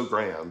are so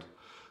grand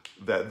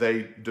that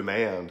they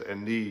demand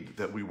and need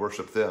that we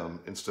worship them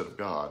instead of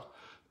God.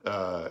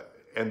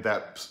 And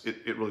that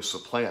it really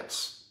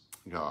supplants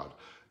God.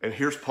 And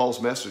here's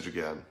Paul's message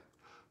again.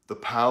 The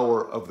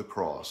power of the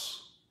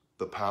cross.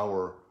 The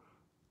power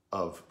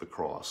of the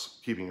cross.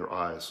 Keeping your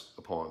eyes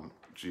upon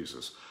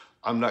Jesus.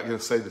 I'm not going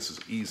to say this is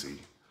easy.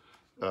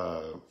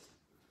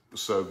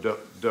 So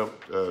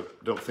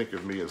don't think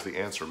of me as the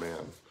answer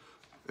man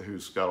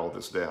who's got all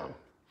this down.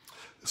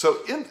 So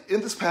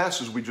in this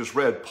passage we just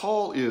read,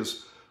 Paul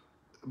is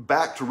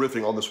back to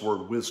riffing on this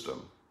word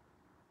wisdom,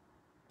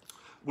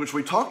 which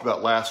we talked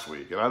about last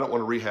week, and I don't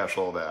want to rehash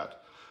all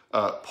that.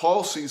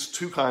 Paul sees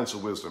two kinds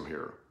of wisdom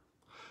here.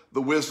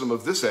 The wisdom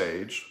of this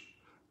age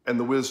and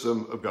the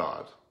wisdom of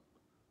God.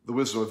 The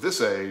wisdom of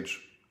this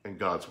age and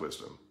God's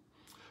wisdom.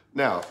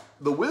 Now,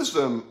 the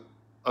wisdom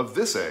of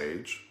this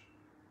age,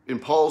 in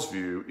Paul's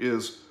view,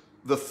 is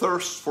the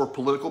thirst for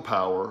political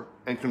power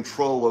and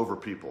control over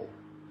people,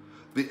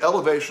 the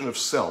elevation of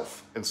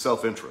self and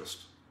self-interest,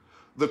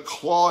 the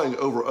clawing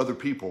over other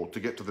people to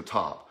get to the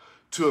top,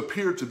 to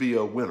appear to be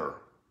a winner.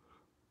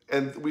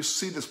 And we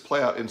see this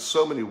play out in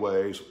so many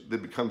ways that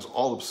it becomes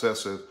all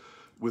obsessive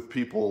with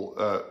people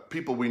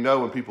we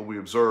know and people we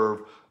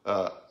observe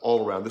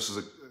all around. This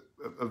is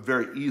a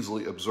very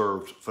easily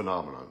observed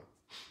phenomenon.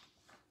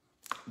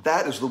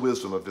 That is the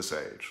wisdom of this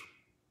age.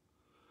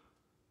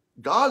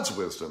 God's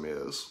wisdom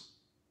is,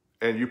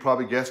 and you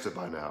probably guessed it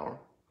by now,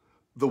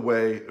 the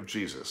way of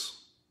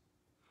Jesus.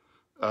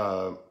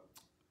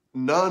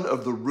 None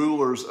of the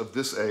rulers of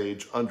this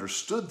age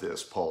understood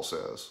this, Paul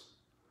says,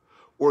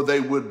 or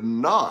they would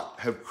not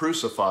have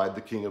crucified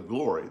the King of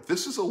Glory.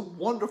 This is a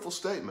wonderful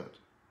statement.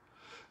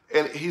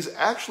 And he's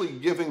actually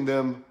giving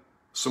them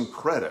some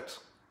credit,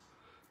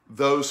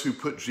 those who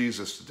put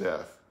Jesus to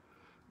death.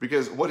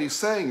 Because what he's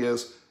saying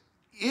is,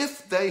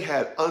 if they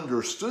had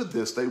understood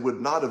this, they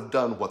would not have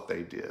done what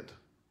they did.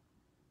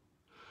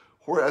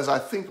 Whereas I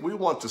think we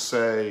want to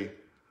say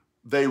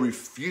they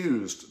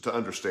refused to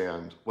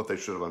understand what they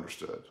should have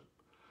understood.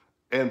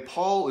 And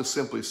Paul is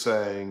simply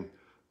saying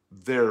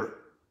their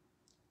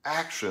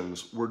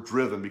actions were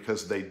driven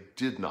because they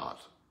did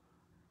not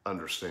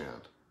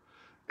understand.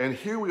 And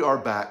here we are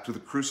back to the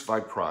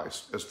crucified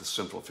Christ as the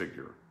central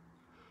figure.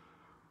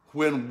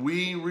 When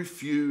we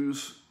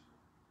refuse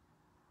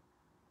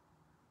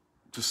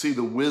to see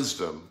the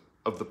wisdom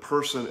of the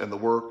person and the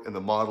work and the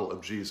model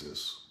of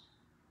Jesus,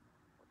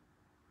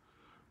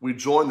 we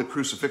join the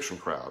crucifixion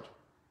crowd,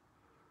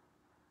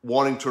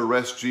 wanting to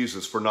arrest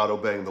Jesus for not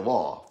obeying the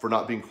law, for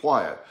not being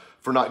quiet,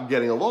 for not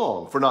getting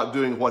along, for not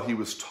doing what he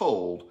was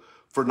told,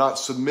 for not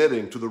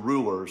submitting to the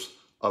rulers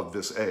of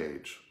this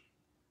age.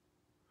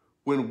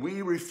 When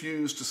we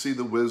refuse to see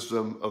the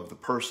wisdom of the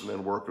person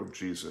and work of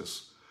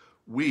Jesus,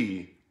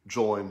 we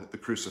join the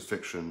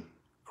crucifixion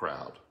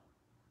crowd.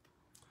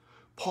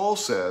 Paul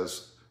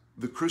says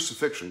the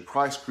crucifixion,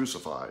 Christ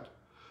crucified,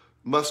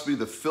 must be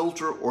the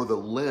filter or the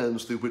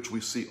lens through which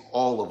we see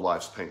all of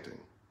life's painting.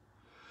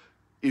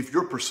 If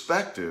your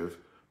perspective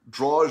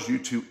draws you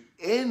to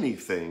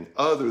anything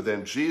other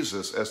than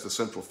Jesus as the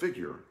central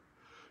figure,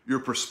 your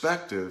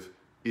perspective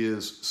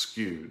is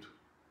skewed.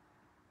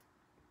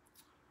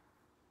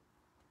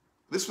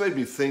 This made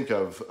me think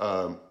of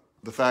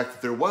the fact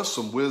that there was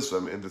some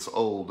wisdom in this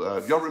old,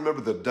 y'all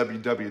remember the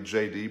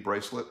WWJD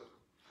bracelet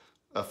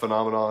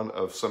phenomenon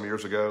of some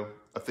years ago?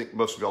 I think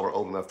most of y'all are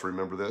old enough to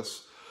remember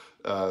this.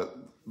 The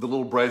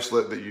little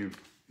bracelet that you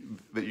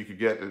could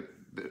get,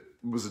 it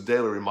was a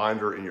daily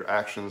reminder in your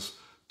actions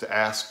to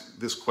ask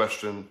this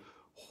question: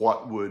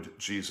 what would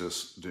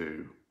Jesus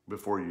do,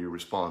 before you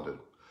responded.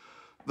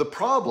 The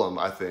problem,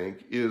 I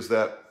think, is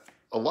that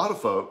a lot of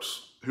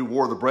folks who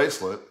wore the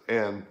bracelet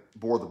and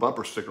bore the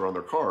bumper sticker on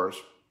their cars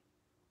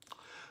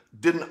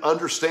didn't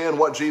understand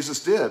what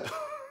Jesus did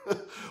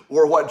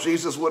or what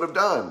Jesus would have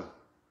done.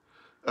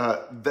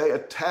 They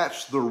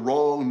attached the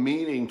wrong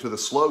meaning to the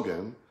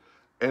slogan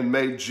and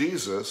made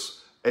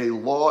Jesus a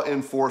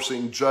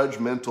law-enforcing,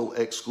 judgmental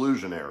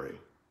exclusionary.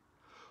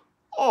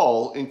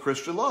 All in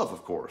Christian love,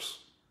 of course.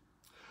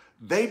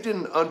 They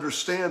didn't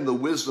understand the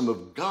wisdom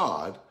of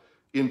God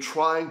in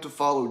trying to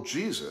follow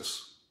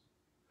Jesus,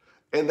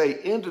 and they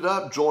ended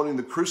up joining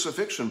the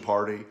crucifixion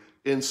party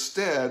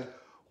instead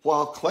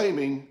while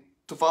claiming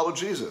to follow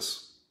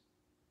Jesus.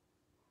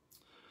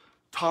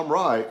 Tom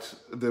Wright,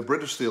 the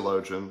British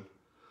theologian,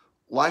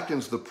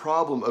 likens the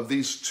problem of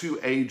these two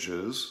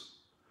ages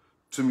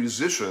to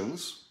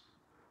musicians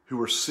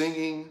who are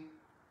singing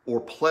or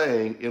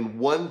playing in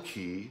one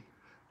key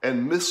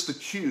and miss the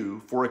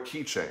cue for a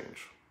key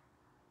change.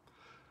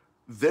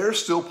 They're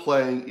still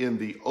playing in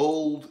the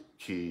old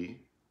key,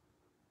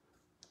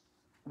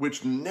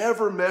 which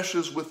never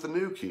meshes with the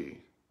new key.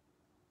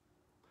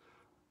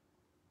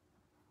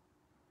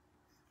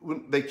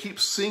 When they keep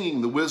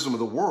singing the wisdom of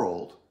the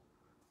world,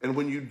 and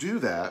when you do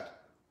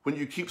that, when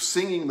you keep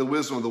singing the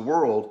wisdom of the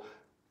world,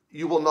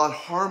 you will not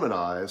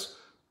harmonize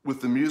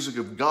with the music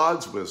of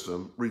God's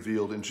wisdom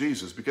revealed in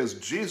Jesus, because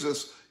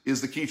Jesus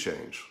is the key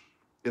change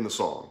in the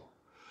song.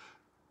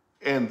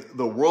 And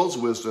the world's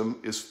wisdom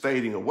is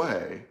fading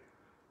away.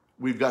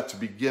 We've got to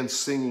begin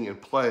singing and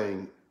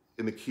playing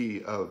in the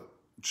key of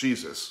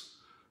Jesus,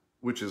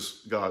 which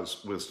is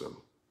God's wisdom.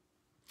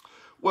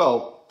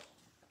 Well,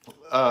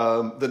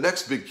 the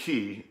next big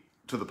key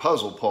to the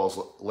puzzle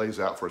Paul lays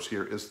out for us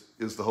here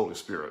is the Holy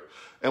Spirit.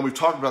 And we've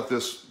talked about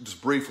this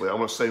just briefly. I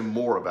want to say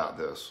more about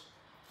this.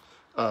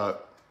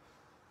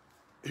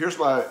 Here's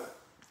my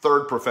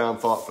third profound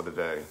thought for the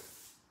day.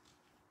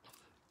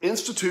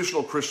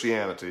 Institutional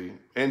Christianity,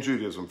 and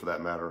Judaism for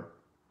that matter,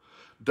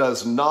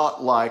 does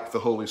not like the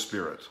Holy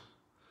Spirit,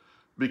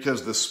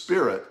 because the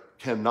Spirit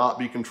cannot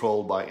be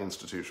controlled by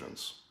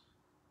institutions.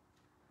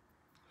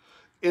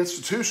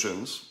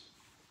 Institutions,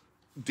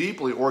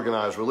 deeply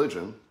organized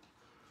religion,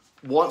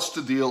 wants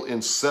to deal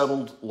in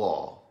settled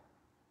law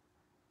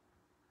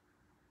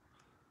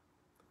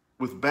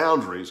with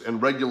boundaries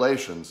and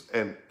regulations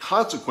and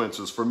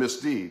consequences for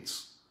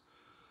misdeeds.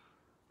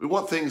 We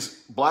want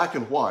things black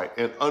and white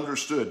and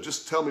understood.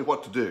 Just tell me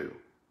what to do.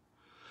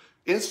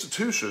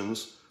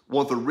 Institutions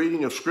want the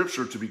reading of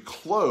Scripture to be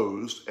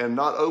closed and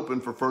not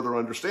open for further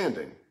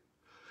understanding.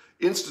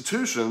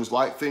 Institutions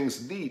like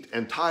things neat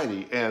and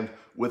tidy and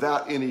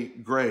without any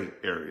gray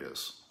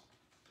areas.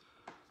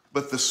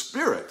 But the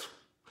Spirit,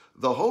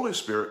 the Holy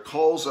Spirit,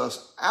 calls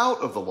us out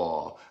of the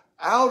law,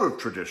 out of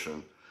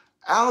tradition,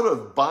 out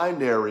of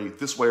binary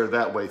this way or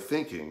that way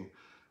thinking,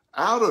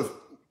 out of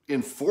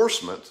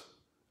enforcement,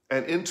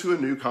 and into a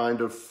new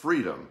kind of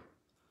freedom.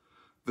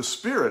 The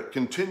Spirit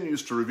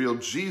continues to reveal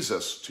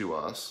Jesus to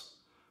us,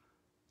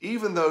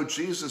 even though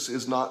Jesus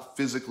is not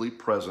physically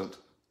present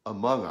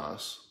among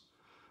us.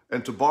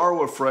 And to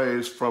borrow a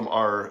phrase from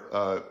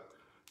our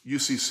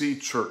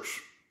UCC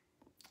church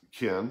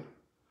kin,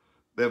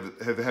 they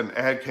have had an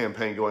ad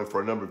campaign going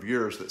for a number of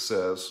years that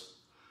says,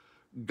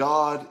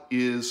 God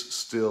is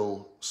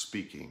still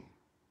speaking.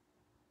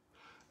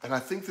 And I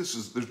think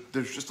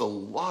there's just a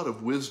lot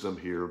of wisdom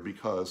here,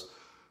 because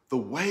the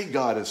way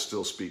God is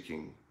still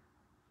speaking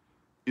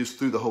is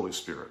through the Holy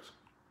Spirit.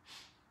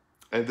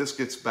 And this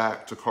gets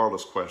back to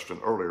Carla's question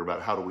earlier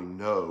about how do we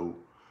know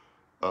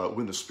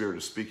when the Spirit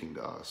is speaking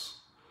to us.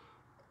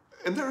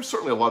 And there are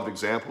certainly a lot of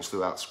examples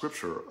throughout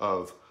Scripture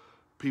of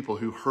people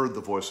who heard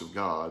the voice of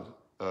God,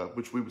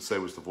 which we would say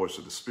was the voice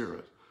of the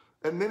Spirit.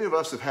 And many of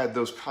us have had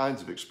those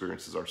kinds of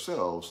experiences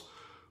ourselves,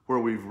 where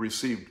we've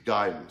received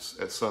guidance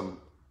at some,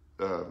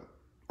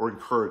 or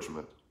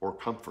encouragement or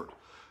comfort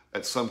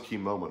at some key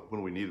moment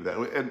when we needed that.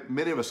 And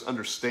many of us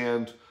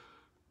understand,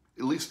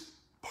 at least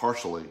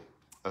partially,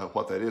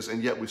 what that is,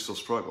 and yet we still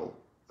struggle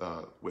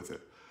with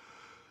it.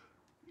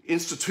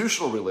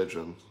 Institutional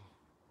religion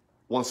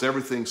wants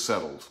everything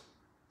settled.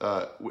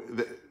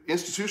 The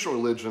institutional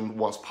religion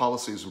wants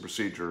policies and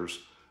procedures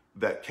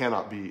that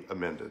cannot be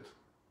amended.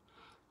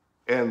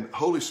 And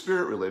Holy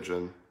Spirit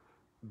religion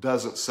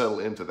doesn't settle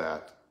into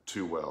that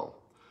too well,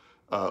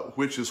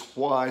 which is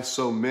why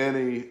so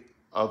many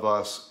of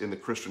us in the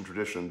Christian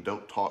tradition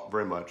don't talk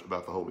very much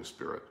about the Holy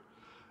Spirit.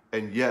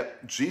 And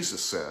yet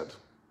Jesus said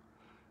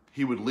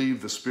he would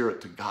leave the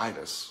Spirit to guide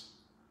us,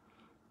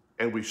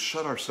 and we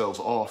shut ourselves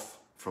off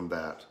from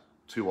that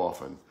too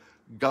often.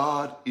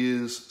 God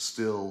is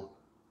still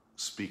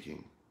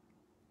speaking.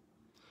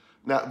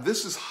 Now,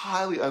 this is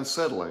highly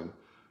unsettling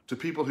to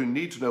people who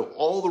need to know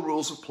all the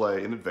rules of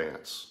play in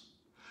advance.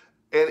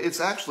 And it's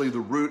actually the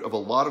root of a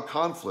lot of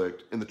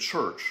conflict in the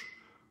church,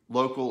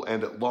 local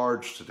and at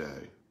large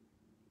today.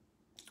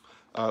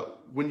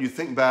 When you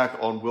think back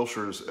on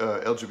Wilshire's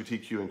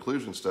LGBTQ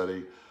inclusion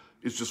study,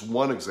 it's just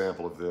one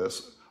example of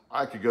this.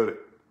 I could go to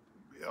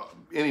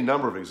any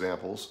number of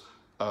examples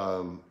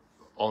on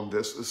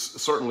this.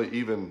 Certainly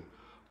even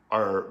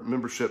our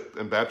membership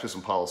and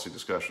baptism policy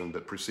discussion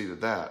that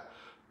preceded that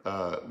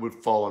would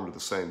fall under the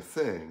same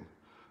thing,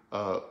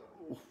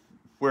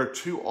 where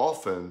too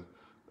often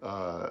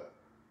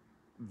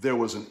there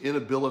was an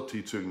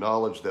inability to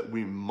acknowledge that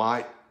we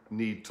might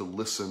need to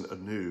listen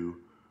anew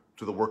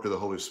to the work of the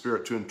Holy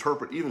Spirit to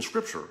interpret even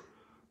Scripture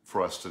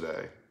for us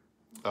today.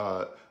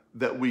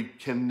 That we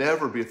can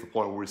never be at the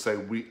point where we say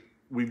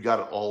we've got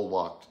it all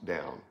locked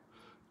down.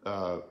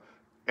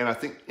 And I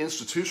think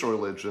institutional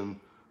religion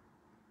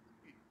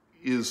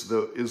is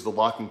the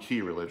lock and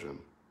key religion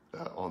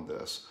on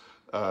this.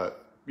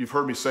 You've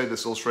heard me say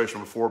this illustration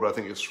before, but I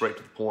think it's straight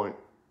to the point.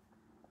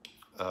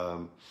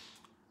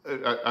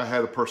 I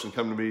had a person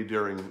come to me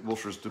during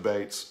Wilshire's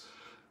debates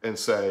and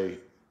say,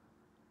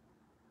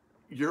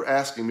 "You're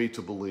asking me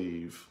to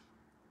believe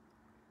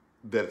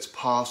that it's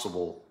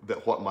possible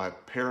that what my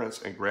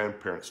parents and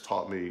grandparents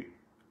taught me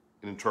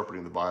in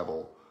interpreting the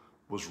Bible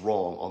was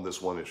wrong on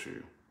this one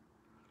issue.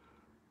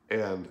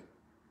 And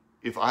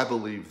if I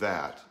believe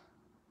that,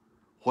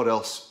 what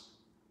else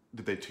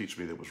did they teach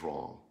me that was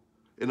wrong?"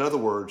 In other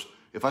words,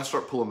 if I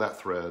start pulling that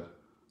thread,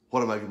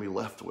 what am I going to be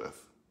left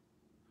with?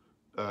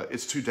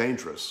 It's too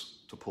dangerous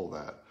to pull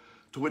that.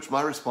 To which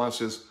my response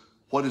is,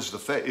 what is the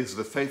faith? Is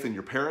the faith in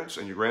your parents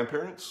and your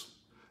grandparents?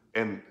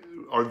 And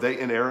are they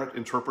inerrant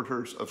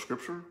interpreters of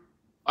Scripture?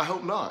 I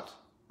hope not,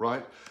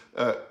 right?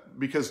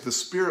 Because the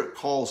Spirit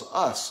calls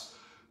us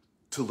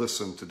to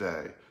listen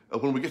today.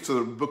 When we get to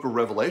the book of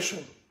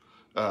Revelation,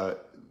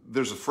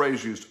 there's a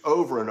phrase used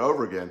over and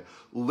over again: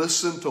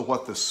 listen to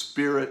what the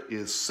Spirit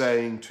is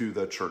saying to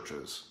the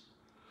churches.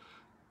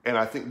 And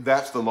I think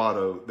that's the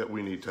motto that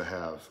we need to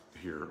have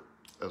here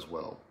as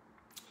well.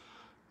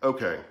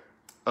 Okay,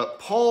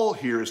 Paul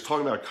here is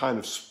talking about a kind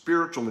of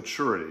spiritual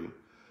maturity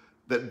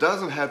that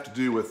doesn't have to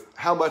do with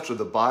how much of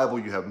the Bible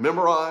you have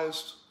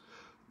memorized,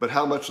 but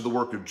how much of the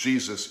work of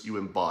Jesus you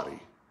embody,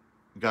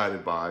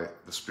 guided by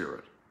the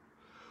Spirit.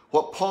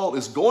 What Paul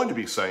is going to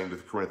be saying to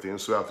the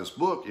Corinthians throughout this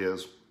book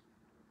is,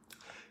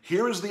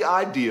 here is the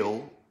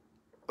ideal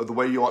of the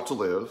way you ought to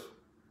live,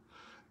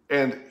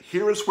 and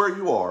here is where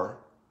you are.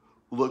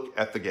 Look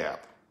at the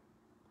gap.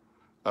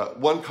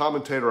 One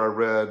commentator I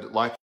read,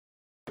 like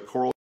a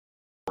choral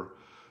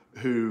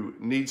who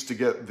needs to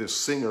get the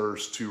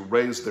singers to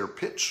raise their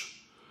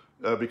pitch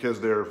because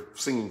they're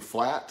singing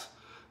flat.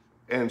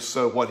 And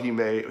so what he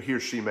or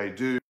she may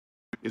do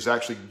is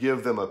actually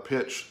give them a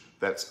pitch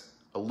that's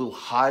a little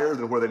higher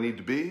than where they need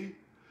to be,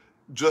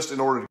 just in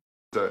order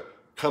to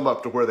come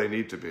up to where they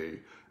need to be.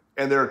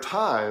 And there are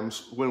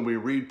times when we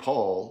read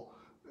Paul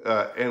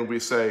and we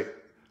say,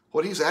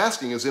 what he's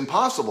asking is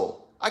impossible.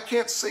 I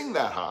can't sing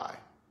that high.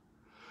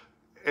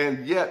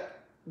 And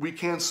yet we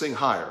can sing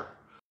higher.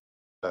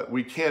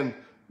 We can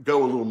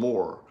go a little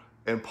more.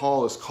 And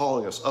Paul is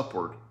calling us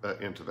upward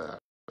into that.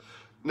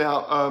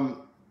 Now,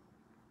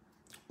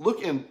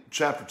 look in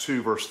chapter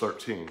 2, verse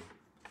 13.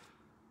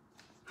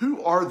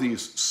 Who are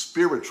these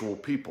spiritual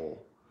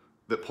people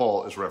that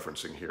Paul is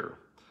referencing here?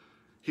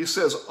 He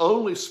says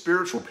only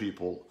spiritual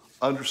people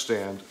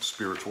understand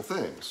spiritual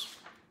things.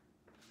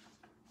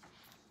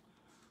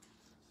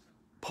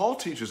 Paul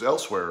teaches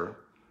elsewhere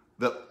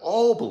that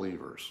all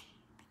believers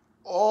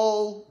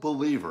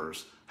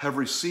have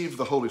received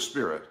the Holy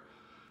Spirit.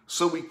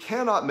 So we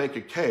cannot make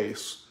a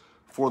case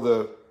for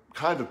the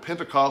kind of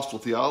Pentecostal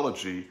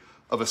theology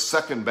of a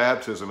second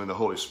baptism in the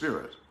Holy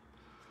Spirit.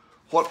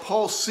 What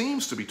Paul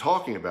seems to be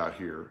talking about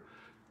here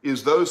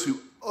is those who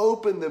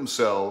open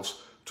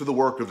themselves to the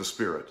work of the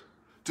Spirit,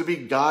 to be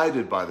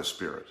guided by the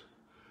Spirit.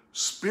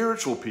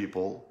 Spiritual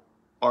people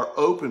are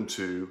open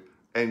to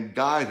and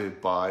guided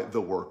by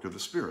the work of the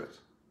Spirit.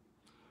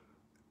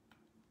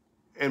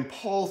 And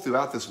Paul,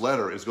 throughout this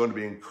letter, is going to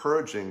be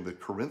encouraging the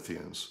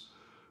Corinthians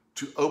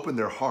to open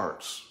their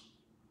hearts,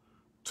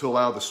 to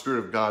allow the Spirit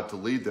of God to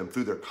lead them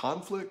through their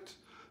conflict,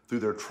 through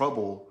their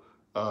trouble,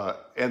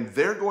 and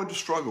they're going to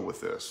struggle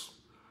with this.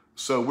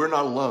 So we're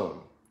not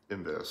alone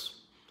in this.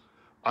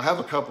 I have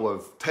a couple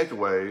of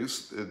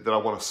takeaways that I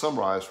want to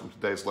summarize from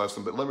today's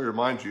lesson, but let me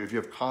remind you, if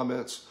you have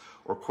comments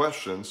or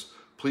questions,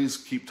 please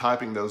keep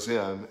typing those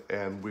in,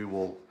 and we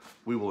will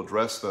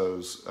address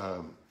those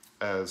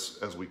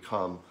as we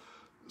come.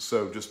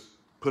 So just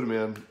put them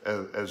in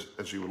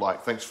as you would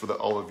like. Thanks for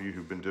all of you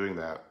who've been doing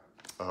that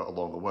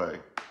along the way.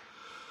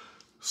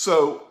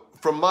 So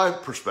from my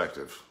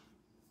perspective,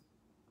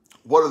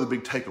 what are the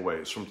big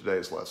takeaways from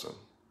today's lesson?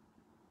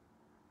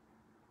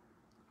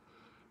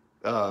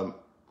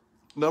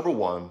 Number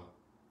one,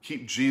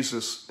 keep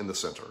Jesus in the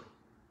center.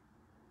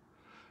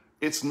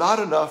 It's not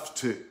enough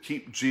to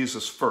keep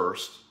Jesus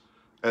first,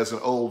 as an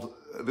old,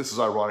 this is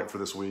ironic for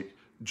this week,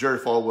 Jerry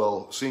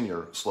Falwell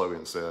Sr.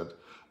 slogan said.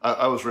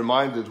 I was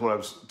reminded when I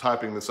was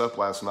typing this up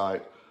last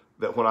night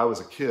that when I was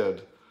a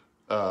kid,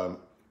 y'all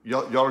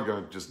are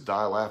going to just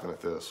die laughing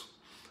at this.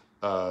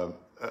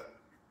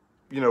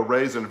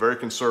 Raised in a very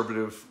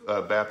conservative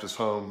Baptist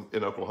home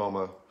in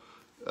Oklahoma,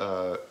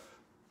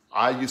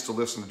 I used to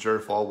listen to Jerry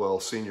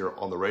Falwell Sr.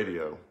 on the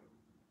radio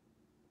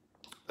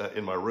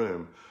in my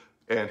room.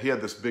 And he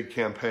had this big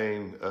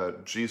campaign,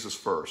 Jesus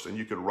First. And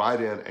you could write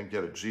in and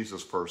get a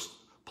Jesus First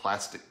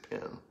plastic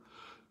pen,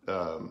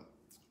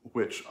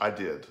 which I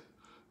did.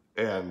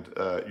 And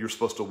you're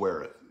supposed to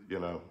wear it,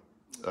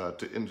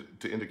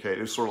 to indicate.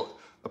 It's sort of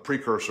a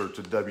precursor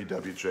to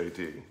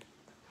WWJD.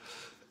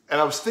 And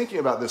I was thinking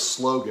about this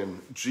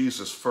slogan,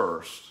 Jesus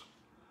First.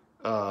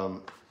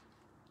 And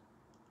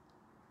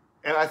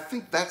I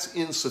think that's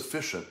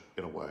insufficient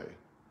in a way.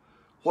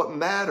 What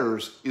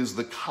matters is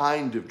the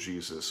kind of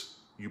Jesus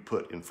you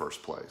put in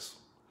first place.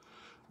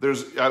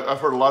 I've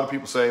heard a lot of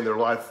people saying their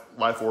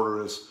life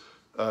order is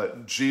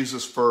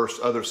Jesus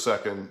first, others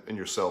second, and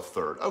yourself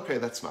third. Okay,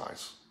 that's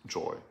nice.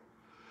 Joy.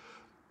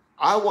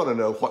 I want to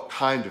know what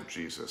kind of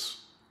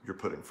Jesus you're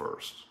putting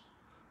first.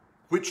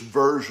 Which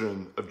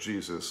version of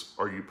Jesus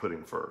are you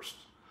putting first?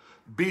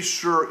 Be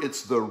sure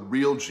it's the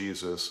real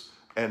Jesus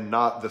and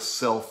not the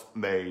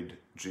self-made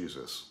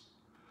Jesus.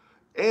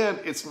 And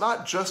it's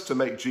not just to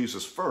make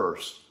Jesus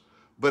first,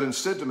 but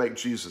instead to make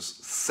Jesus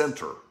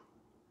center,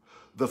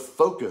 the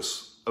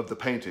focus of the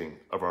painting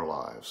of our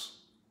lives.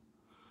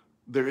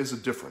 There is a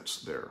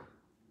difference there.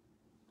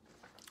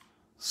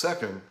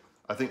 Second,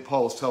 I think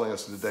Paul is telling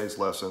us in today's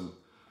lesson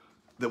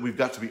that we've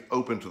got to be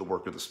open to the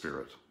work of the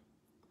Spirit.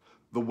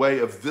 The way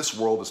of this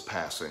world is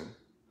passing,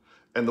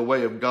 and the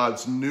way of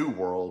God's new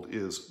world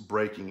is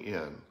breaking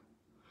in.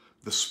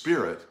 The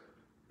Spirit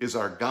is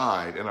our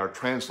guide and our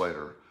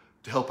translator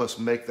to help us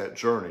make that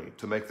journey,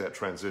 to make that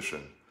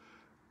transition.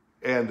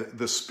 And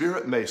the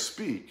Spirit may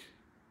speak,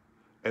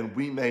 and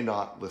we may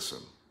not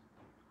listen.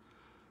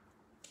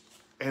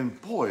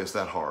 And boy, is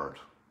that hard.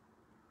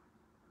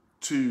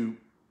 To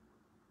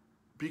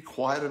be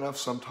quiet enough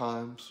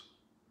sometimes,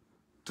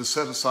 to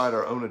set aside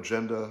our own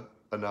agenda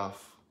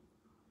enough,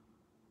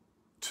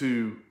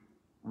 to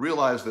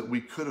realize that we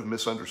could have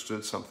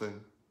misunderstood something,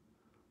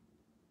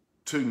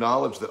 to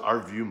acknowledge that our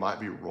view might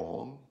be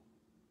wrong,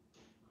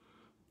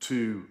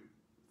 to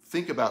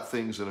think about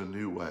things in a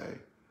new way.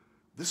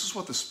 This is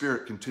what the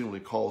Spirit continually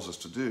calls us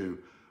to do,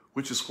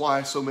 which is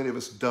why so many of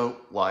us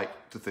don't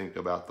like to think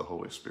about the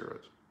Holy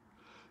Spirit.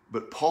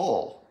 But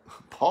Paul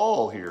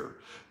here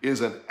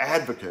is an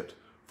advocate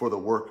for the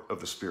work of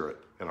the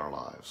Spirit in our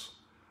lives.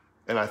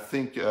 And I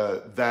think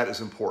that is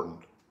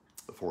important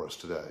for us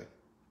today.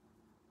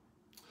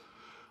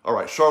 All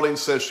right, Charlene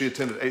says she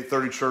attended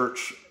 8:30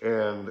 church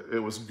and it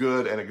was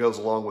good, and it goes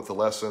along with the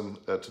lesson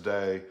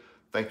today.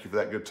 Thank you for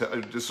that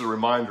good just a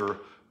reminder,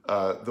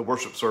 the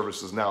worship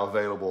service is now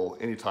available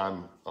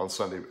anytime on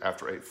Sunday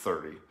after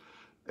 8:30.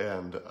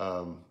 And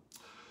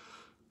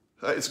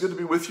it's good to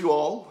be with you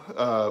all.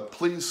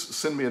 Please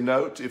send me a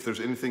note if there's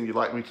anything you'd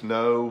like me to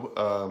know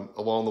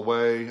along the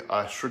way.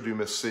 I sure do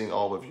miss seeing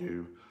all of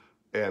you.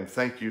 And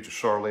thank you to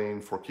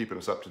Charlene for keeping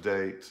us up to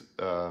date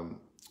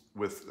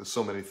with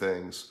so many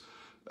things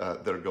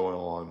that are going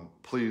on.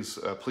 Please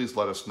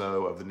let us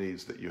know of the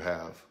needs that you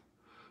have.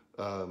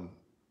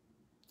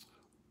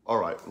 All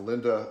right,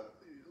 Linda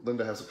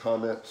has a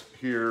comment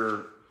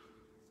here.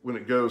 When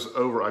it goes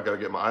over, I got to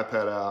get my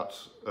iPad out.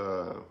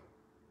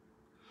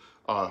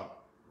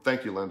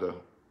 Thank you, Linda.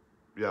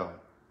 Yeah,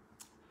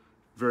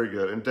 very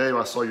good. And Dave,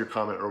 I saw your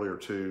comment earlier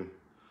too.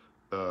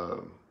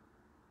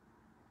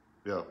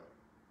 Yeah.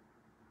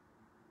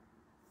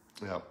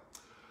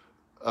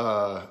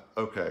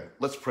 Okay,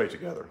 let's pray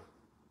together.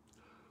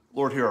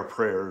 Lord, hear our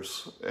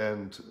prayers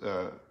and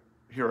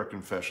hear our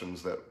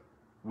confessions that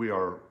we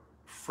are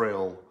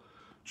frail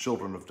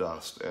children of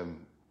dust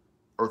and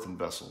earthen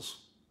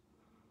vessels.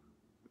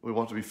 We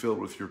want to be filled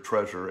with your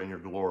treasure and your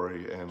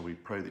glory, and we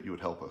pray that you would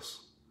help us.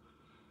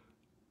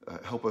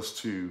 Help us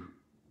to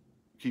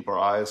keep our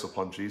eyes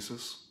upon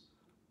Jesus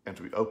and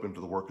to be open to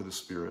the work of the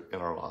Spirit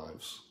in our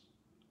lives,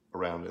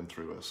 around and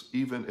through us,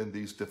 even in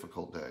these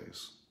difficult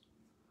days.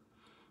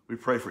 We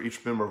pray for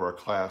each member of our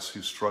class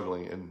who's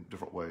struggling in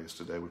different ways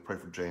today. We pray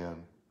for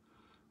Jan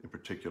in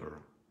particular,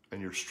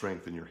 and your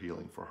strength and your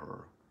healing for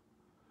her.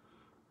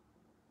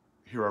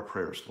 Hear our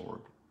prayers,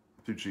 Lord,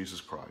 through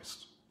Jesus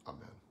Christ.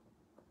 Amen.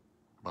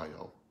 Bye,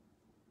 y'all.